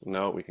this?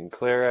 No, we can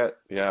clear it.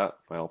 Yeah,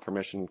 final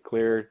permission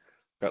cleared.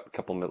 Got a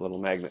couple little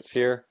magnets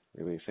here,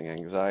 releasing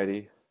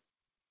anxiety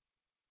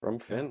from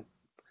Finn.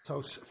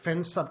 So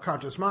Finn's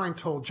subconscious mind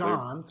told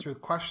John through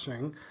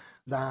questioning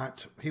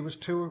that he was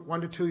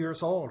 1 to 2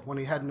 years old when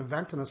he had an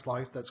event in his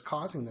life that's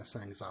causing this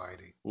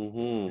anxiety.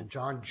 Mm-hmm. And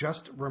John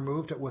just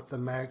removed it with the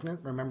magnet.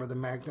 Remember, the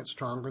magnet's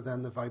stronger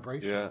than the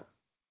vibration. Yeah.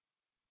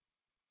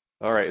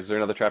 All right, is there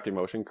another trapped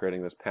emotion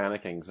creating this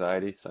panic,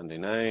 anxiety, Sunday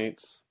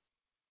nights?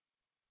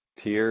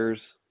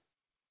 Tears,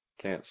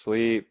 can't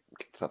sleep,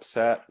 gets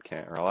upset,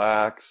 can't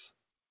relax.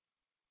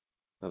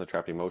 Another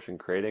trapped emotion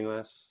creating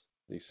this.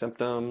 These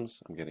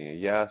symptoms, I'm getting a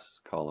yes.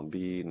 Column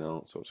B,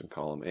 no, so it's in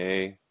column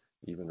A.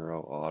 Even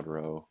row, odd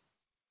row.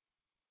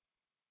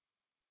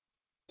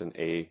 It's an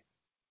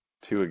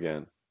A2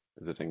 again.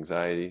 Is it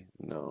anxiety?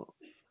 No.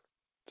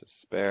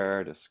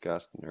 Despair,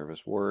 disgust,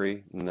 nervous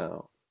worry?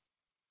 No.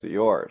 Is it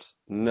yours?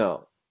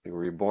 No.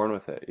 Were you born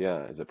with it?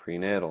 Yeah. Is it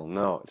prenatal?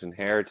 No. It's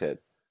inherited.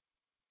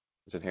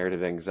 It's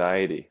inherited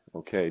anxiety.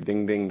 Okay,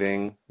 ding, ding,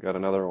 ding. Got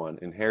another one.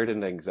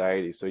 Inherited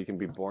anxiety. So you can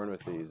be born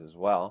with these as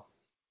well.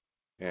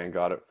 And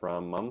got it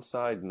from mom's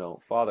side? No,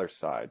 father's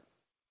side.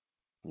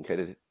 Okay,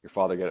 did your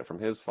father get it from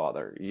his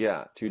father?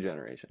 Yeah, 2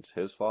 generations.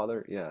 His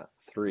father? Yeah,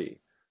 3.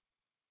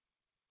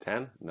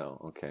 10?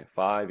 No. Okay,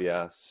 5?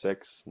 Yeah.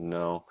 6?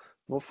 No.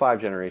 Well, 5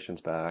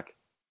 generations back.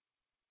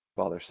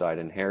 Father's side,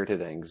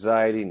 inherited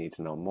anxiety. Need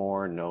to know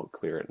more. No,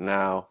 clear it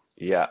now.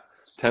 Yeah.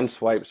 10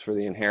 swipes for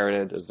the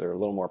inherited. Is there a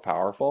little more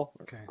powerful?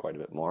 Okay. Quite a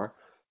bit more.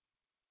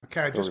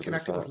 Okay, I Go just reverse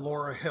connected with that.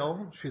 Laura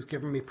Hill. She's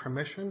given me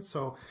permission.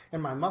 So in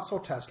my muscle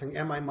testing,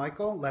 am I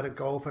Michael? Let it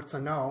go if it's a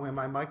no. Am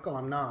I Michael?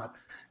 I'm not.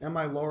 Am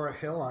I Laura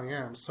Hill? I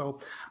am. So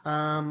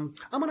I'm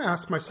going to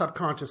ask my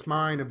subconscious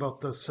mind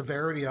about the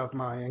severity of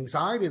my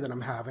anxiety that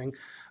I'm having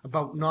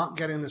about not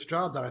getting this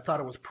job that I thought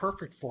it was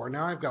perfect for.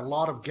 Now I've got a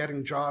lot of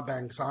getting job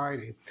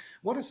anxiety.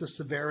 What is the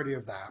severity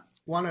of that?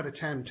 1 out of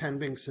 10, 10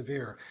 being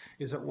severe.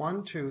 Is it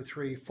 1, 2,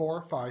 3,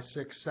 4, 5,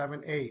 6,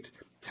 7, 8,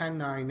 10,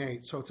 9,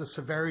 8? So it's a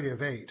severity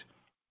of 8.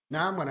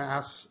 Now I'm going to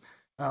ask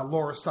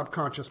Laura's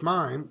subconscious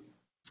mind,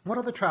 what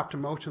are the trapped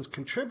emotions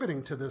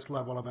contributing to this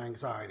level of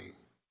anxiety?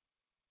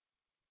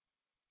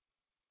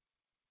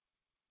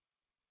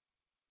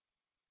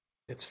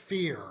 It's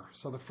fear.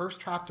 So the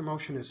first trapped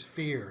emotion is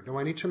fear. Do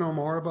I need to know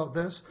more about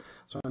this?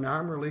 So now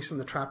I'm releasing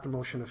the trapped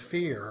emotion of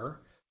fear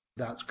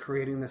that's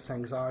creating this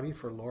anxiety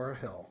for Laura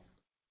Hill.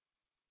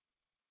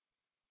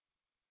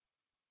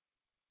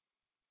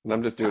 And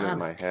I'm just doing it in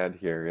my Panic. head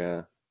here,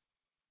 yeah.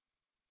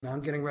 Now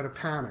I'm getting rid of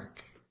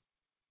panic.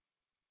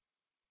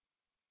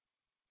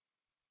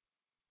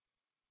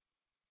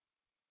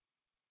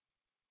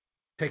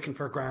 Taken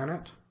for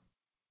granted.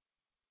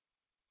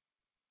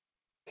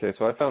 Okay,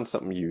 so I found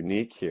something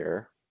unique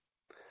here,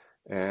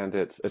 and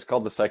it's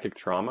called the psychic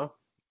trauma,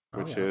 Oh,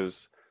 which yeah.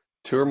 is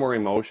two or more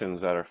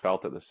emotions that are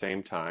felt at the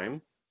same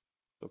time.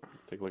 So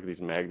take a look at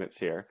these magnets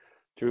here.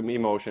 Two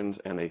emotions,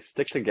 and they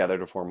stick together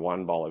to form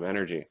one ball of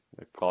energy.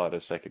 They call it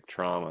a psychic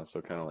trauma.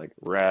 So kind of like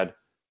red,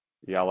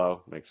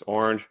 yellow makes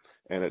orange,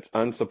 and it's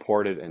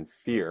unsupported in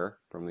fear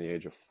from the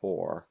age of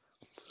 4.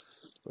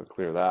 So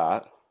clear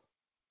that.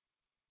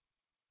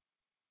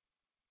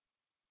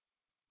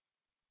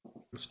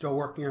 I'm still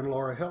working on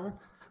Laura Hill.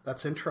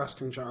 That's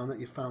interesting, John, that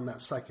you found that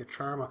psychic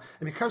trauma.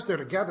 And because they're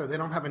together, they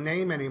don't have a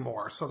name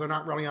anymore, so they're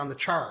not really on the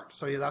chart.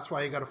 So that's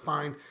why you got to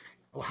find,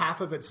 well,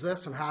 half of it's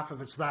this and half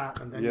of it's that,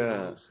 and then you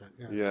Yeah, release it.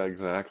 Yeah. yeah,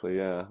 exactly.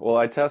 Yeah. Well,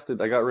 I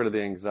got rid of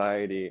the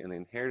anxiety and the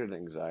inherited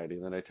anxiety,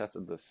 and then I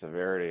tested the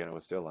severity, and it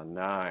was still a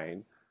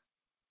 9.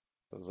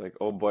 I was like,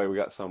 oh boy, we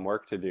got some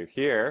work to do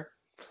here.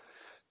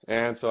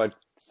 And so I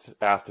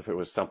asked if it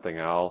was something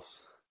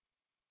else,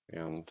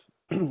 and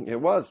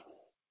it was.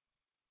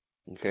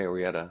 Okay,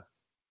 we had a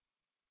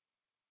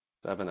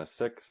 7, a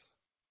 6,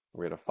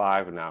 we had a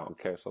 5 now.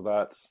 Okay, so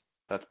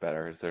that's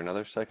better. Is there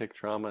another psychic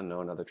trauma?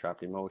 No, another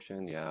trapped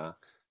emotion. Yeah.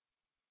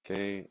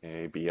 Okay,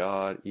 A, B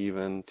odd,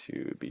 even,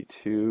 2,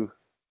 B2,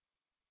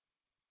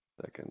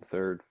 second,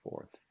 third,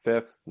 fourth,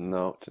 fifth.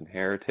 No, it's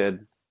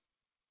inherited.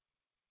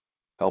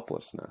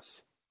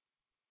 Helplessness.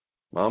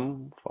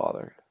 Mom,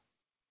 father.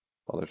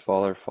 Father's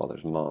father,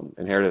 father's mom.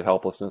 Inherited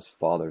helplessness,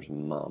 father's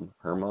mom.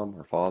 Her mom,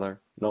 her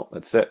father. No,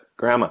 that's it.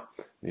 Grandma.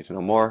 Need to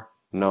know more?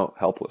 No,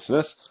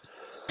 helplessness.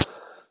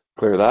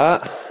 Clear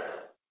that.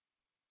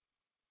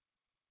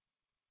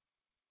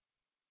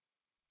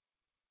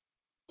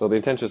 So the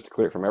intention is to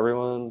clear it from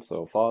everyone.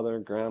 So father,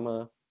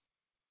 grandma,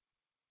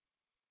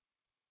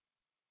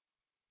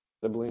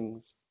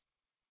 siblings,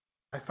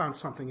 I found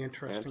something aunts,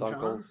 interesting,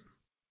 uncles. John.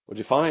 What'd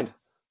you find?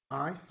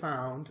 I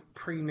found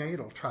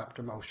prenatal trapped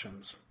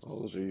emotions.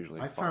 Oh, those are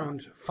usually I fun.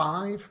 found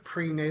 5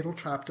 prenatal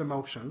trapped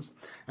emotions,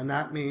 and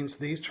that means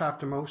these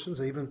trapped emotions,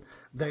 even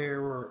they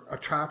were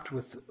trapped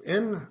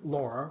within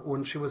Laura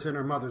when she was in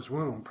her mother's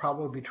womb,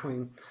 probably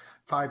between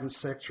 5 and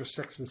 6 or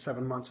 6 and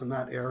 7 months in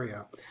that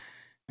area.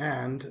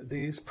 And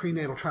these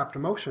prenatal trapped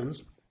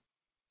emotions,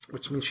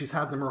 which means she's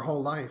had them her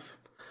whole life.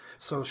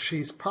 So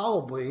she's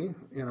probably,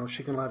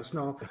 she can let us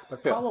know,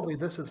 but Yeah. probably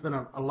this has been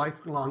a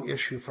lifelong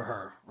issue for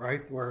her,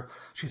 right? Where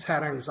she's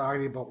had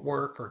anxiety about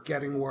work or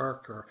getting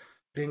work or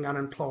being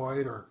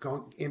unemployed or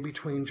going in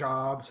between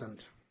jobs.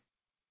 And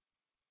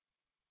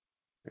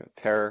Yeah,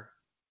 terror,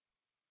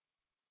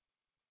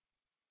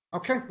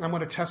 okay, I'm going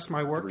to test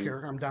my work grief.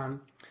 here. I'm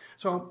done.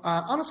 So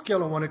on a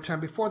scale of 1 to 10,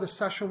 before the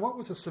session, what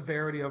was the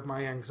severity of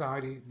my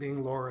anxiety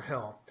being Laura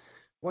Hill?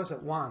 Was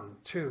it 1,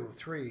 2,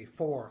 3,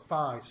 4,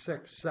 5,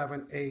 6,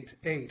 7, 8,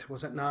 8?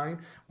 Was it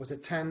 9? Was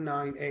it 10,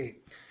 9,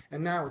 8?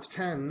 And now it's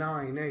 10,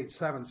 9, 8,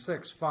 7,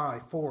 6,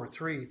 5, 4,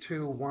 3,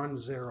 2, 1,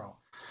 0.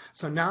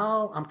 So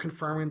now I'm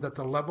confirming that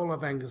the level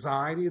of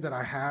anxiety that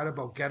I had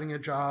about getting a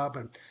job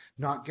and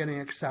not getting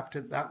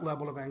accepted, that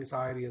level of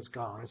anxiety is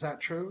gone. Is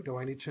that true? Do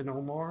I need to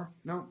know more?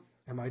 No.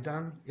 Am I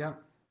done? Yeah.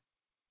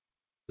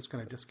 Just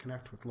going to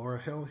disconnect with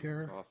Laura Hill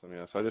here. Awesome.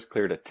 Yeah. So I just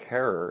cleared a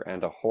terror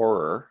and a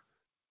horror.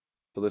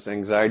 So this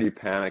anxiety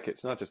panic,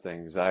 it's not just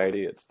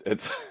anxiety, it's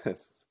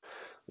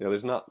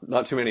there's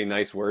not too many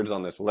nice words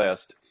on this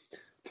list.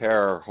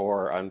 Terror,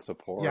 horror, Yeah, it's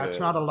unsupported.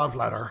 not a love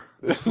letter.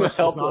 This It's the list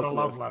is not a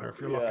love helplessness. letter if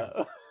you're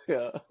looking.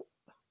 Yeah.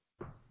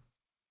 Yeah.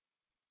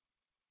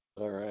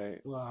 All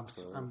right. Well,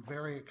 So I'm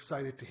very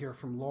excited to hear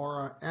from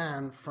Laura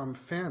and from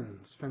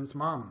Finn's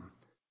mom,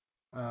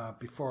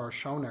 before our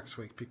show next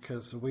week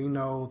because we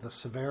know the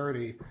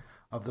severity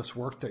of this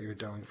work that you're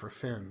doing for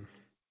Finn.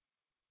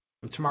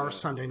 And tomorrow's yeah.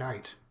 Sunday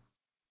night.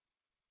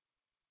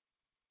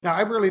 Now,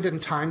 I really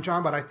didn't time,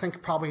 John, but I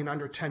think probably in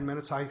under 10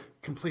 minutes I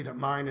completed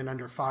mine in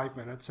under 5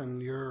 minutes,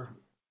 and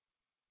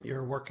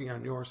You're working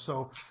on yours.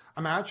 So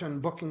imagine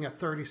booking a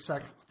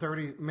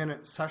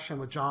 30-minute session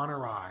with John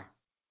or I.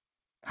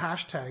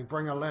 Hashtag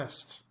bring a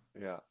list.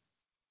 Yeah.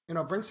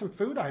 Bring some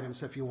food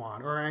items if you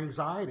want, or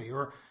anxiety,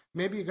 or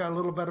maybe you got a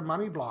little bit of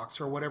money blocks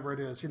or whatever it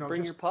is.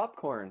 Bring your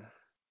popcorn.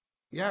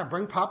 Yeah,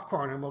 bring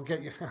popcorn and we'll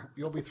get you,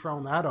 you'll be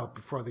throwing that out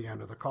before the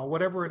end of the call,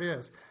 whatever it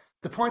is.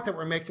 The point that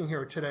we're making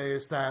here today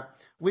is that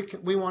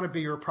we want to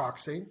be your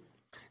proxy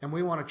and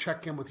we want to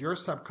check in with your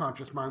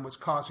subconscious mind, what's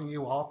causing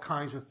you all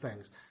kinds of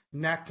things,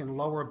 neck and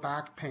lower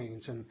back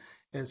pains, and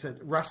is it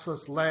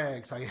restless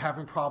legs? Are you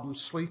having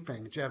problems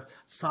sleeping? Do you have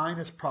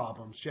sinus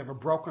problems? Do you have a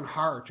broken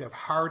heart? Do you have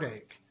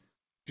heartache?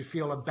 Do you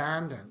feel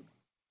abandoned?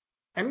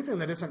 Anything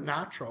that isn't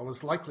natural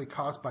is likely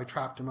caused by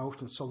trapped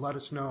emotions, so let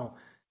us know.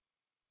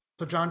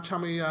 So, John, tell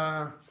me,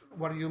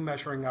 what are you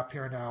measuring up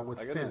here now with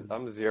Finn?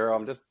 I'm 0.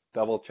 I'm just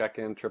double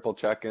checking, triple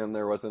checking.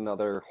 There was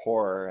another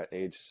horror at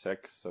age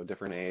 6, so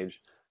different age.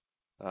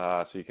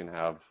 So you can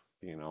have,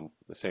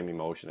 the same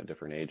emotion at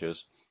different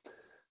ages.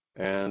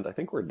 And I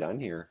think we're done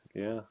here.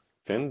 Yeah.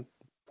 Finn,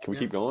 can we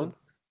keep going?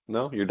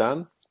 No, you're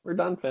done? We're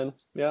done, Finn.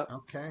 Yeah.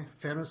 Okay.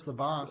 Finn is the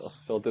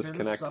boss. So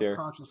disconnect Finn's here.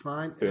 Subconscious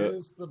mind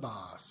is the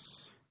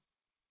boss.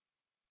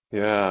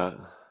 Yeah.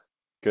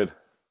 Good.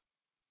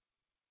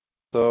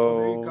 Well,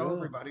 there you go, So,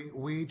 everybody.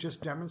 We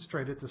just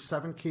demonstrated the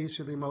 7 keys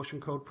to the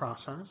emotion code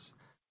process.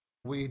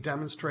 We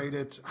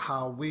demonstrated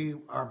how we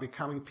are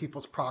becoming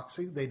people's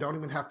proxy. They don't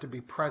even have to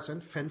be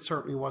present. Finn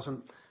certainly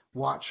wasn't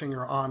watching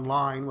or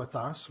online with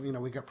us. We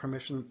got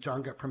permission.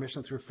 John got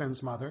permission through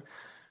Finn's mother.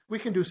 We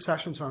can do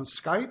sessions on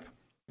Skype.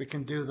 We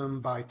can do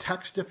them by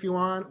text if you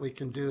want. We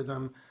can do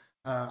them.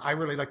 I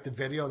really like the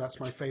video. That's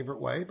my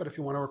favorite way. But if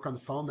you want to work on the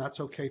phone, that's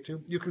okay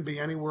too. You can be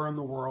anywhere in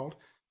the world.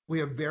 We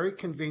have very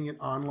convenient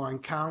online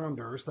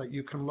calendars that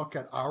you can look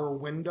at our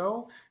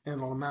window and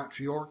it'll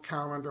match your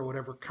calendar,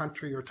 whatever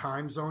country or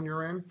time zone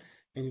you're in.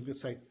 And you can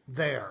say,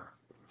 there.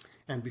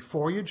 And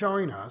before you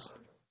join us,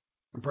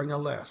 bring a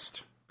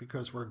list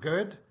because we're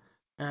good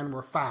and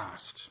we're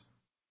fast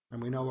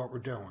and we know what we're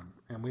doing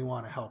and we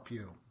want to help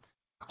you.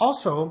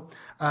 Also,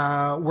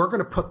 we're going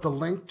to put the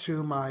link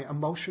to my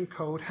emotion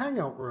code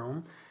hangout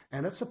room.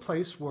 And it's a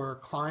place where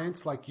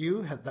clients like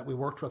you that we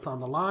worked with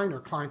on the line or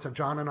clients of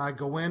John and I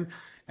go in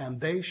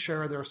and they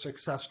share their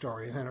success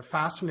story. And it's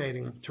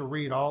fascinating to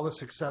read all the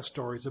success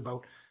stories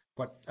about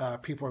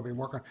what people have been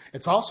working on.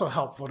 It's also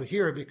helpful to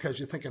hear because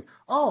you're thinking,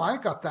 oh, I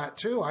got that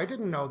too. I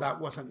didn't know that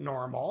wasn't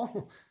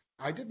normal.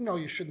 I didn't know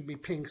you shouldn't be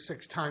peeing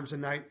 6 times a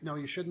night. No,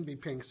 you shouldn't be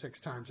peeing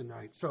 6 times a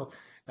night. So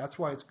that's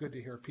why it's good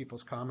to hear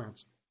people's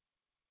comments.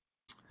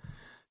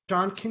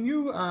 John, can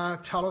you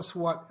tell us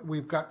what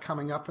we've got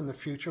coming up in the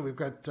future? We've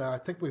got, I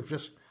think we've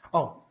just,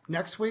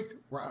 next week,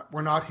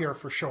 we're not here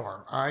for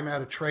sure. I'm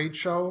at a trade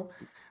show.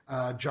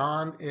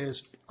 John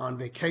is on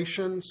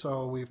vacation,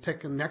 so we've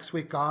taken next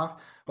week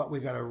off, but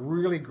we've got a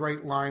really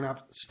great lineup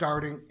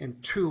starting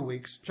in 2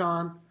 weeks.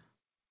 John,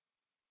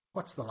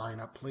 what's the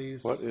lineup,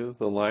 please? what is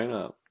the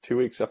lineup? 2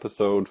 weeks,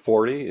 episode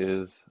 40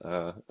 is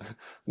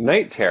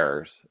night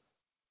terrors.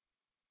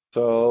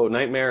 So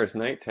nightmares,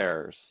 night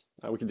terrors.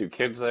 We could do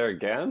kids there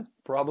again,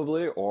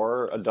 probably,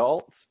 or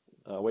adults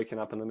waking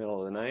up in the middle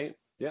of the night.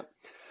 Yep.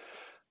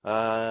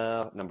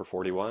 Number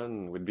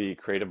 41 would be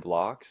creative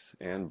blocks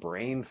and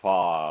brain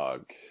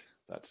fog.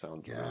 That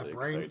sounds really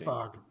brain exciting.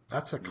 fog.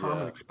 That's a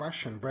common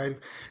expression, Brad.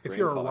 If Brain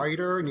you're a fog.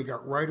 writer and you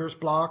got writer's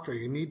block, or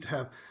you need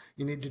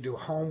to do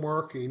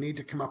homework, or you need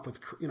to come up with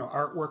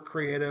artwork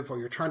creative, or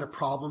you're trying to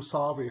problem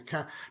solve, or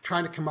you're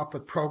trying to come up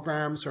with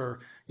programs or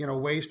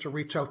ways to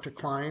reach out to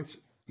clients,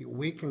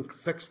 we can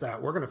fix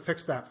that. We're going to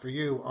fix that for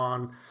you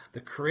on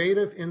the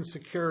Creative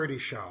Insecurity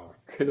Show.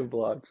 Creative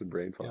blocks and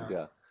brain fog,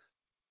 yeah.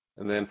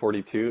 And then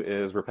 42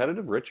 is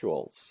repetitive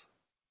rituals.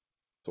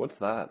 So what's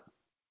that?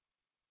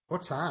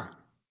 What's that?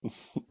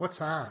 What's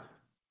that?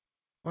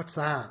 What's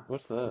that?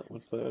 What's that?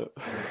 What's that?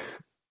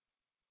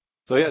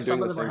 So yeah, some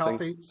doing of the them are same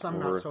healthy, thing some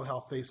over. not so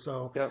healthy.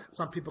 So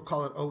some people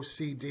call it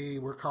OCD.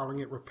 We're calling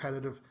it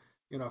repetitive.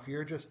 If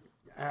you're just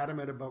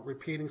adamant about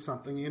repeating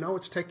something,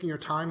 it's taking your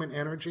time and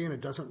energy and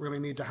it doesn't really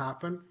need to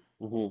happen.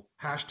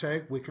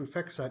 Hashtag we can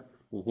fix it.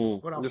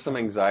 What else? There's some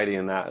anxiety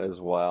in that as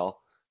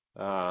well.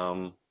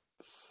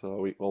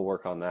 So we'll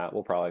work on that.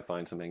 We'll probably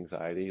find some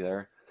anxiety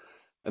there.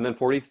 And then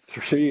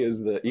 43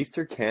 is the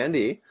Easter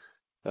candy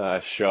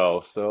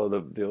show.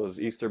 So those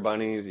Easter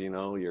bunnies,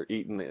 you're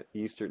eating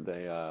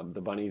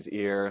the bunny's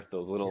ear,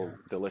 those little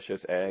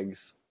delicious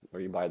eggs,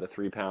 where you buy the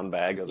 3-pound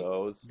bag of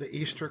those. The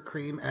Easter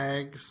cream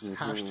eggs,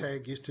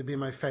 hashtag used to be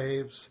my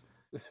faves.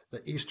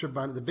 The Easter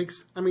bunny,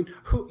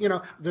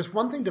 there's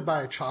one thing to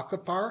buy a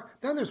chocolate bar,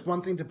 then there's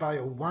one thing to buy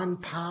a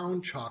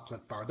 1-pound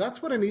chocolate bar.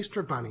 That's what an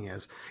Easter bunny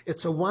is.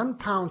 It's a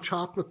 1-pound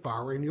chocolate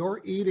bar and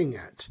you're eating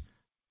it.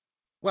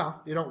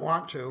 Well, you don't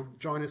want to.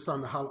 Join us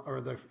on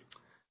the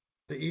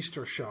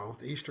Easter show,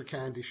 the Easter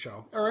candy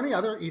show, or any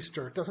other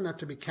Easter. It doesn't have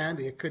to be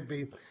candy. It could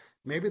be,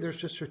 maybe there's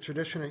just a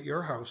tradition at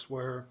your house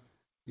where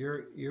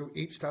you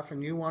eat stuff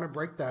and you want to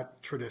break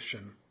that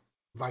tradition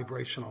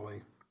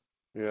vibrationally.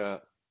 Yeah,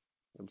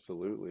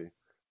 absolutely.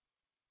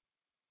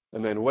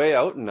 And then way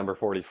out in number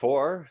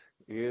 44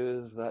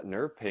 is that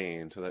nerve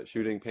pain. So that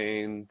shooting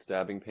pain,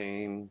 stabbing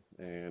pain,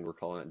 and we're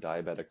calling it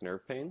diabetic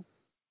nerve pain.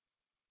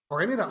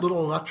 Or any of that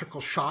little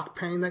electrical shock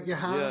pain that you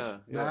have, Yeah,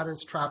 yeah, that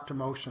is trapped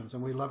emotions,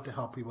 and we love to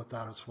help you with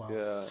that as well.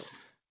 yeah.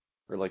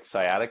 Or like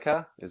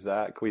sciatica,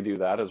 can we do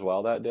that as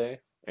well that day?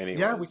 Yeah, we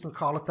Anyways, can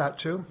call it that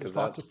too. because There's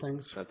lots of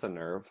things. that's a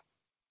nerve.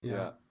 Yeah.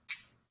 Yeah.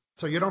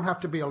 So you don't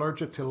have to be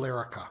allergic to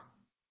Lyrica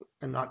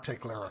and not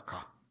take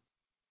Lyrica.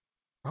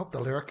 I hope the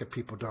Lyrica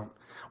people don't.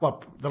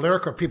 Well, the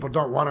Lyrica people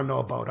don't want to know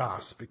about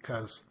us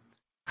because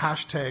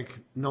hashtag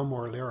no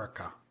more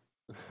Lyrica.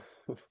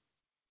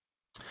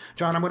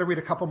 John, I'm going to read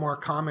a couple more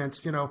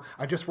comments. You know,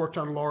 I just worked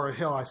on Laura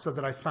Hill. I said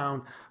that I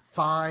found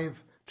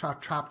 5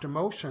 trapped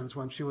emotions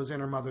when she was in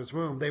her mother's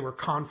womb. They were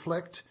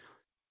conflict,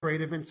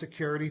 creative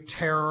insecurity,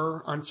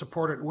 terror,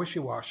 unsupported, and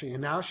wishy-washy.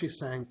 And now she's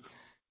saying,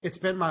 it's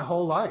been my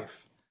whole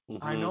life.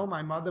 I know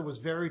my mother was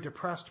very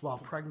depressed while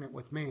pregnant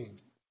with me,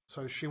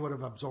 so she would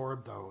have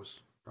absorbed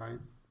those, right?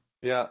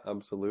 Yeah,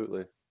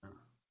 absolutely.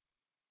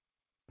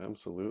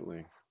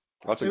 Absolutely.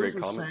 Lots of great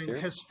Susan's comments saying here.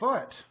 his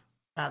foot,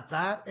 at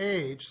that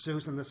age,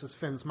 Susan, this is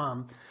Finn's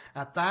mom,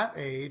 at that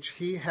age,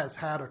 he has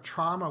had a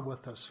trauma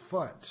with his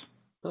foot.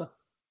 Huh.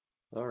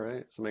 All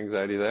right. Some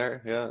anxiety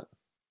there. Yeah.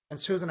 And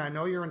Susan, I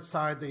know you're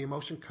inside the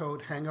Emotion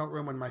Code Hangout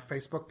room on my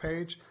Facebook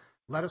page.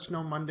 Let us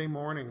know Monday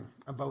morning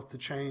about the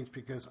change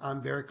because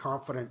I'm very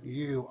confident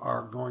you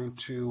are going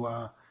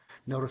to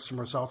notice some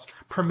results.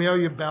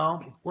 Permelia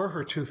Bell, we're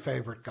her 2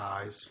 favorite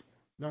guys.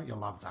 Don't you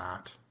love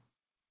that?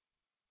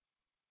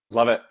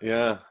 Love it.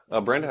 Yeah.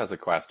 Brenda has a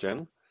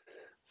question.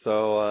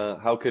 So,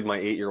 how could my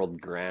 8-year-old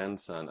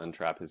grandson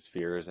untrap his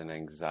fears and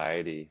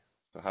anxiety?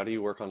 So, how do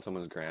you work on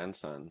someone's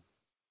grandson?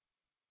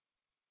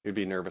 He'd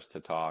be nervous to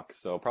talk.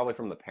 So, probably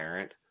from the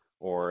parent,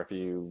 or if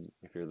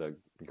you're the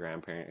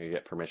grandparent, you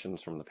get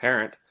permissions from the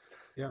parent,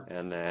 Yeah.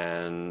 and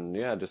then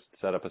yeah, just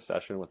set up a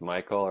session with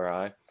Michael or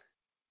I,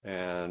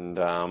 and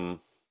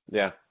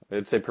yeah,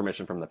 I'd say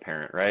permission from the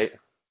parent, right?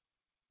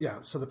 Yeah,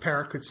 so the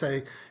parent could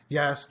say,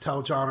 yes,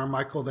 tell John or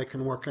Michael they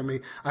can work on me.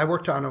 I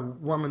worked on a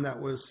woman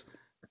that was,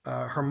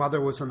 her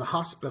mother was in the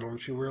hospital and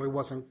she really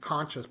wasn't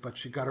conscious, but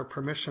she got her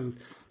permission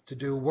to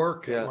do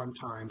work at Yeah, one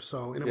time.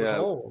 So, and it was yeah,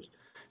 old.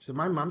 She said,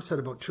 my mom said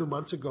about 2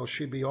 months ago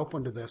she'd be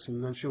open to this.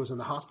 And then she was in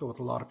the hospital with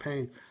a lot of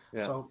pain.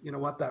 yeah, So, you know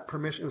what, that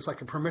permission, it was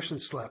like a permission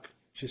slip.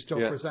 She still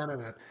yeah, presented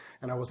it.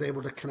 And I was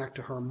able to connect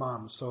to her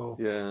mom. So,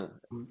 yeah.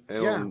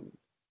 yeah, And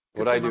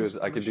what get the I do mom's is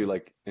I could do permission.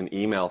 like an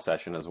email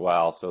session as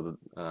well, so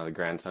the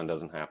grandson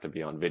doesn't have to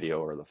be on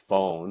video or the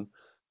phone.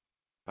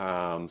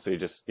 So you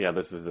just, yeah,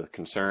 this is the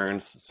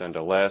concerns, send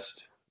a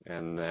list,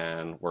 and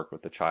then work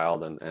with the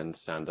child and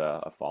send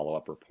a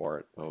follow-up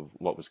report of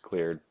what was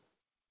cleared.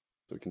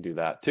 So we can do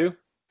that too.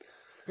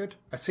 Good.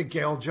 I see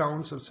Gail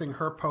Jones. I'm seeing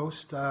her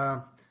post.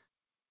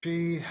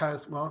 She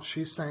has, well,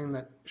 she's saying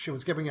that she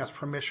was giving us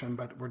permission,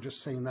 but we're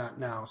just seeing that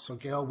now. So,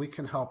 Gail, we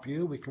can help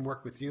you. We can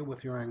work with you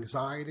with your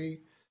anxiety.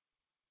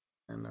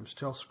 And I'm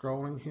still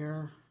scrolling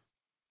here.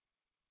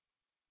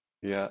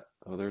 Yeah.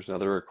 Oh, there's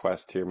another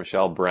request here.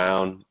 Michelle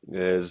Brown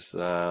is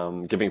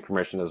giving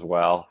permission as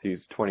well.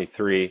 He's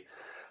 23.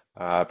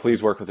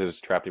 Please work with his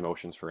trapped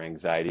emotions for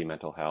anxiety,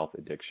 mental health,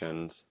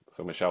 addictions.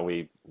 So, Michelle,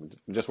 we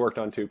just worked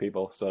on 2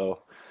 people.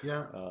 So,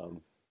 Yeah.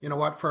 um, You know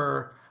what?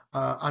 For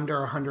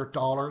under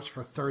 $100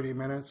 for 30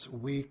 minutes,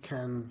 we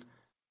can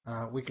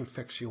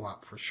fix you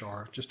up for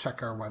sure. Just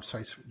check our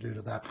websites due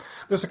to that.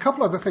 There's a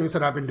couple other things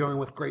that I've been doing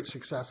with great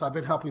success. I've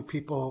been helping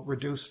people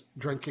reduce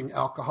drinking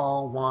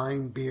alcohol,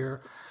 wine,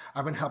 beer.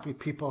 I've been helping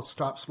people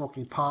stop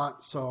smoking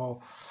pot.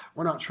 So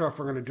we're not sure if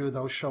we're going to do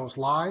those shows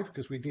live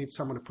because we need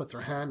someone to put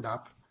their hand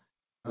up.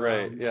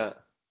 right. Um, Yeah.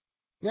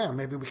 yeah,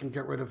 maybe we can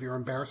get rid of your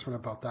embarrassment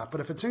about that.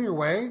 But if it's in your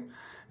way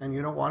and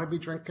you don't want to be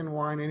drinking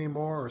wine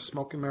anymore or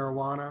smoking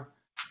marijuana,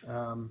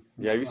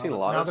 Yeah. You've seen a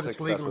lot now of that it's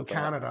success legal in with that.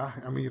 Canada,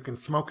 I mean, you can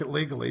smoke it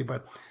legally,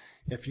 but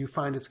if you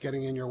find it's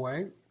getting in your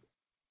way,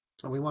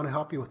 we want to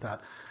help you with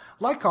that.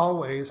 Like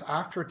always,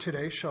 after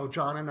today's show,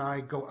 John and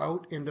I go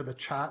out into the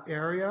chat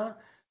area.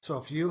 So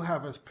if you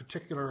have a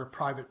particular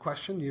private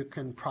question, you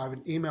can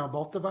private email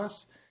both of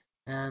us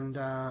and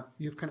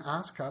you can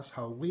ask us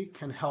how we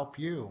can help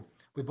you.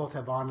 We both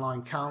have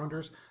online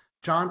calendars.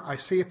 John, I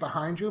see it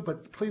behind you,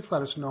 but please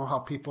let us know how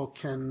people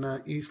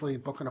can easily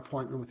book an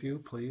appointment with you,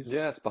 please.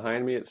 Yeah, it's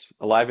behind me. It's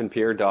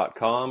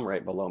aliveandpeer.com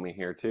right below me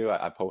here too.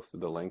 I posted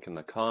the link in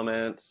the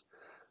comments.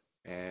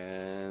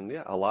 And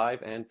yeah,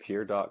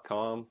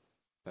 aliveandpeer.com.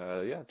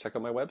 Yeah, check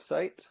out my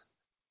website.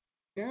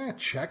 Yeah,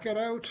 check it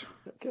out.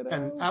 Check it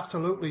And out.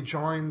 absolutely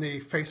join the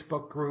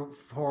Facebook group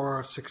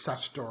for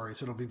success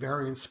stories. It'll be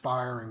very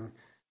inspiring.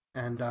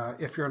 And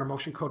if you're an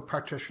emotion code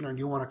practitioner and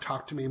you want to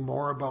talk to me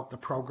more about the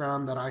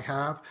program that I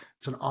have,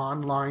 it's an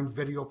online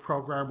video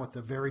program with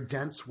a very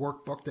dense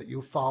workbook that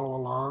you follow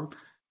along.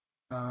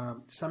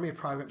 Send me a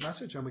private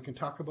message and we can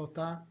talk about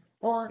that.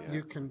 Or Yeah.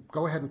 you can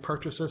go ahead and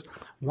purchase this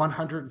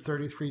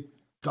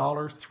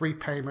 $133, 3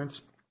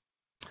 payments.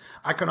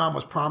 I can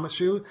almost promise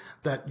you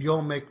that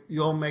you'll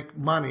make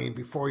money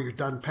before you're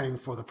done paying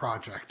for the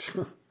project.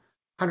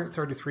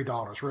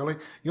 $133. Really,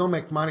 you'll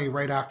make money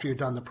right after you've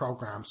done the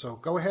program. So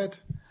go ahead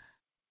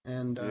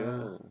and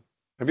Yeah.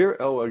 Have you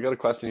ever, oh, I got a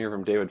question here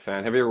from David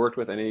Fan. Have you ever worked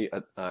with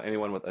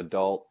anyone with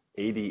adult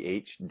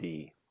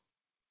ADHD?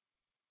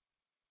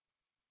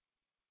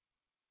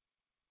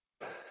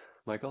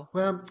 Michael?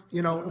 well,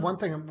 No. one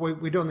thing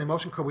we do in the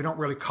emotion code, we don't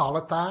really call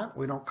it that.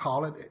 We don't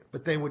call it,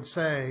 but they would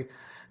say,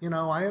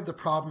 I have the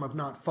problem of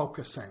not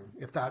focusing,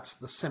 if that's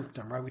the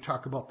symptom, right? We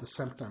talk about the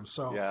symptoms.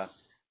 So Yeah.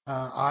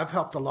 I've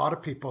helped a lot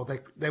of people.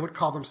 They would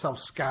call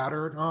themselves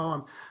scattered.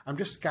 Oh, I'm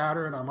just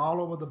scattered. I'm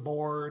all over the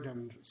board,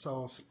 and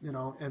so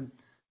and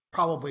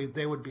probably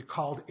they would be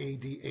called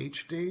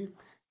ADHD,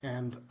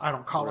 and I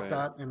don't call it Right.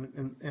 that.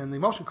 In the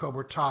emotion code,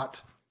 we're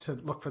taught to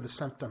look for the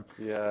symptom.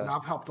 And Yeah.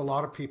 I've helped a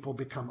lot of people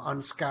become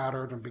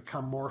unscattered and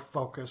become more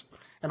focused,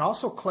 and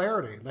also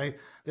clarity. They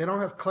don't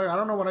have clarity. I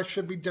don't know what I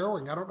should be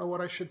doing. I don't know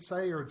what I should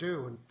say or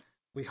do, and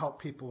we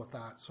help people with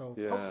that. So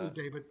hopefully, Yeah.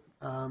 David,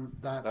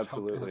 that helped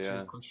Absolutely. answer your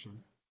Yeah.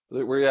 question.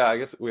 Yeah, I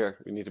guess we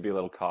need to be a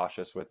little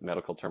cautious with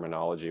medical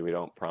terminology. We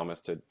don't promise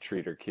to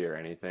treat or cure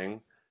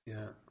anything.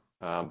 Yeah.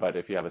 But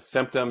if you have a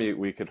symptom,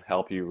 we could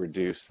help you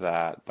reduce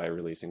that by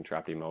releasing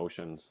trapped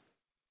emotions.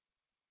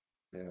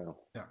 Yeah.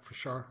 Yeah, for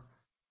sure.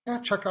 Yeah,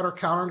 check out our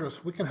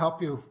calendars. We can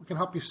help you. We can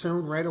help you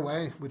soon, right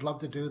away. We'd love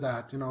to do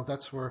that.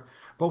 That's we're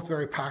both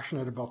very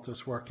passionate about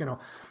this work.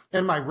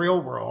 In my real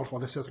world,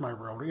 well, this is my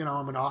real.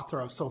 I'm an author.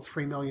 I've sold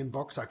 3 million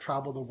books. I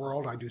travel the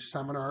world. I do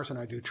seminars and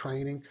I do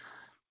training.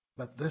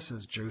 But this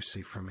is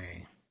juicy for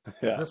me.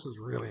 Yeah, This is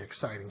really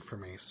exciting for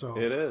me. So,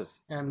 it is.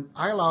 and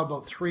I allow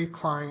about 3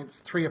 clients,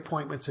 3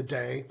 appointments a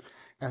day,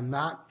 and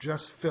that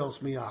just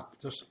fills me up.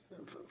 Just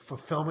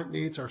fulfillment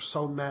needs are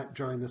so met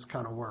during this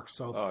kind of work.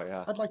 So, Oh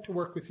yeah, I'd like to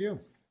work with you.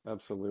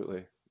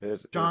 absolutely. It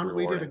is John,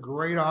 we did a rewarding.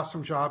 great,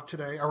 awesome job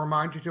today. I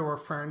remind you to our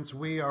friends,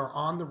 we are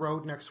on the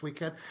road next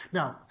weekend.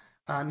 Now,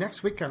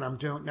 next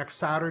weekend, next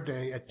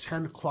Saturday at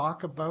 10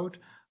 o'clock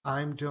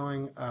I'm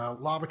doing a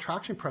law of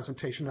attraction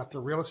presentation at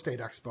the Real Estate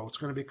Expo. It's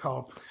going to be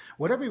called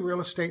What Every Real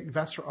Estate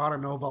Investor Ought to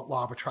Know About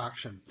Law of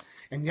Attraction.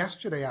 And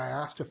yesterday I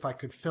asked if I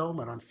could film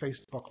it on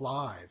Facebook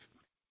Live.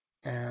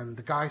 And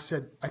the guy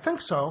said, I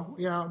think so.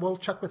 Yeah, we'll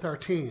check with our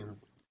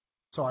team.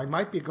 So I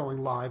might be going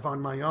live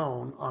on my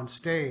own on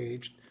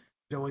stage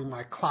doing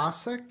my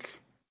classic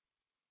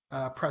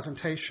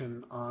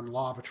presentation on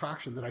law of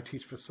attraction that I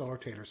teach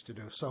facilitators to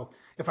do. So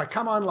if I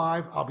come on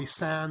live, I'll be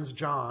sans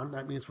John.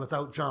 That means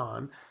without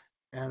John.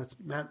 And it's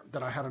meant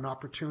that I had an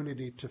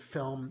opportunity to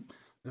film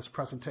this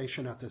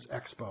presentation at this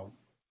expo.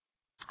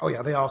 Oh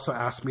yeah, they also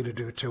asked me to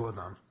do two of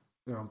them.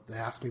 They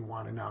asked me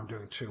one, and now I'm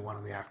doing two, one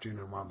in the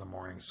afternoon, one in the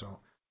morning. So,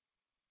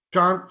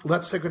 John,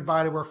 let's say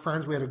goodbye to our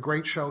friends. We had a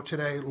great show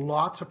today.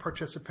 Lots of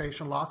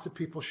participation, lots of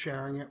people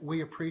sharing it.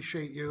 We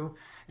appreciate you,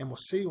 and we'll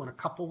see you in a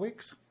couple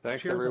weeks.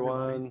 Thanks, Cheers,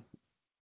 everybody. everyone.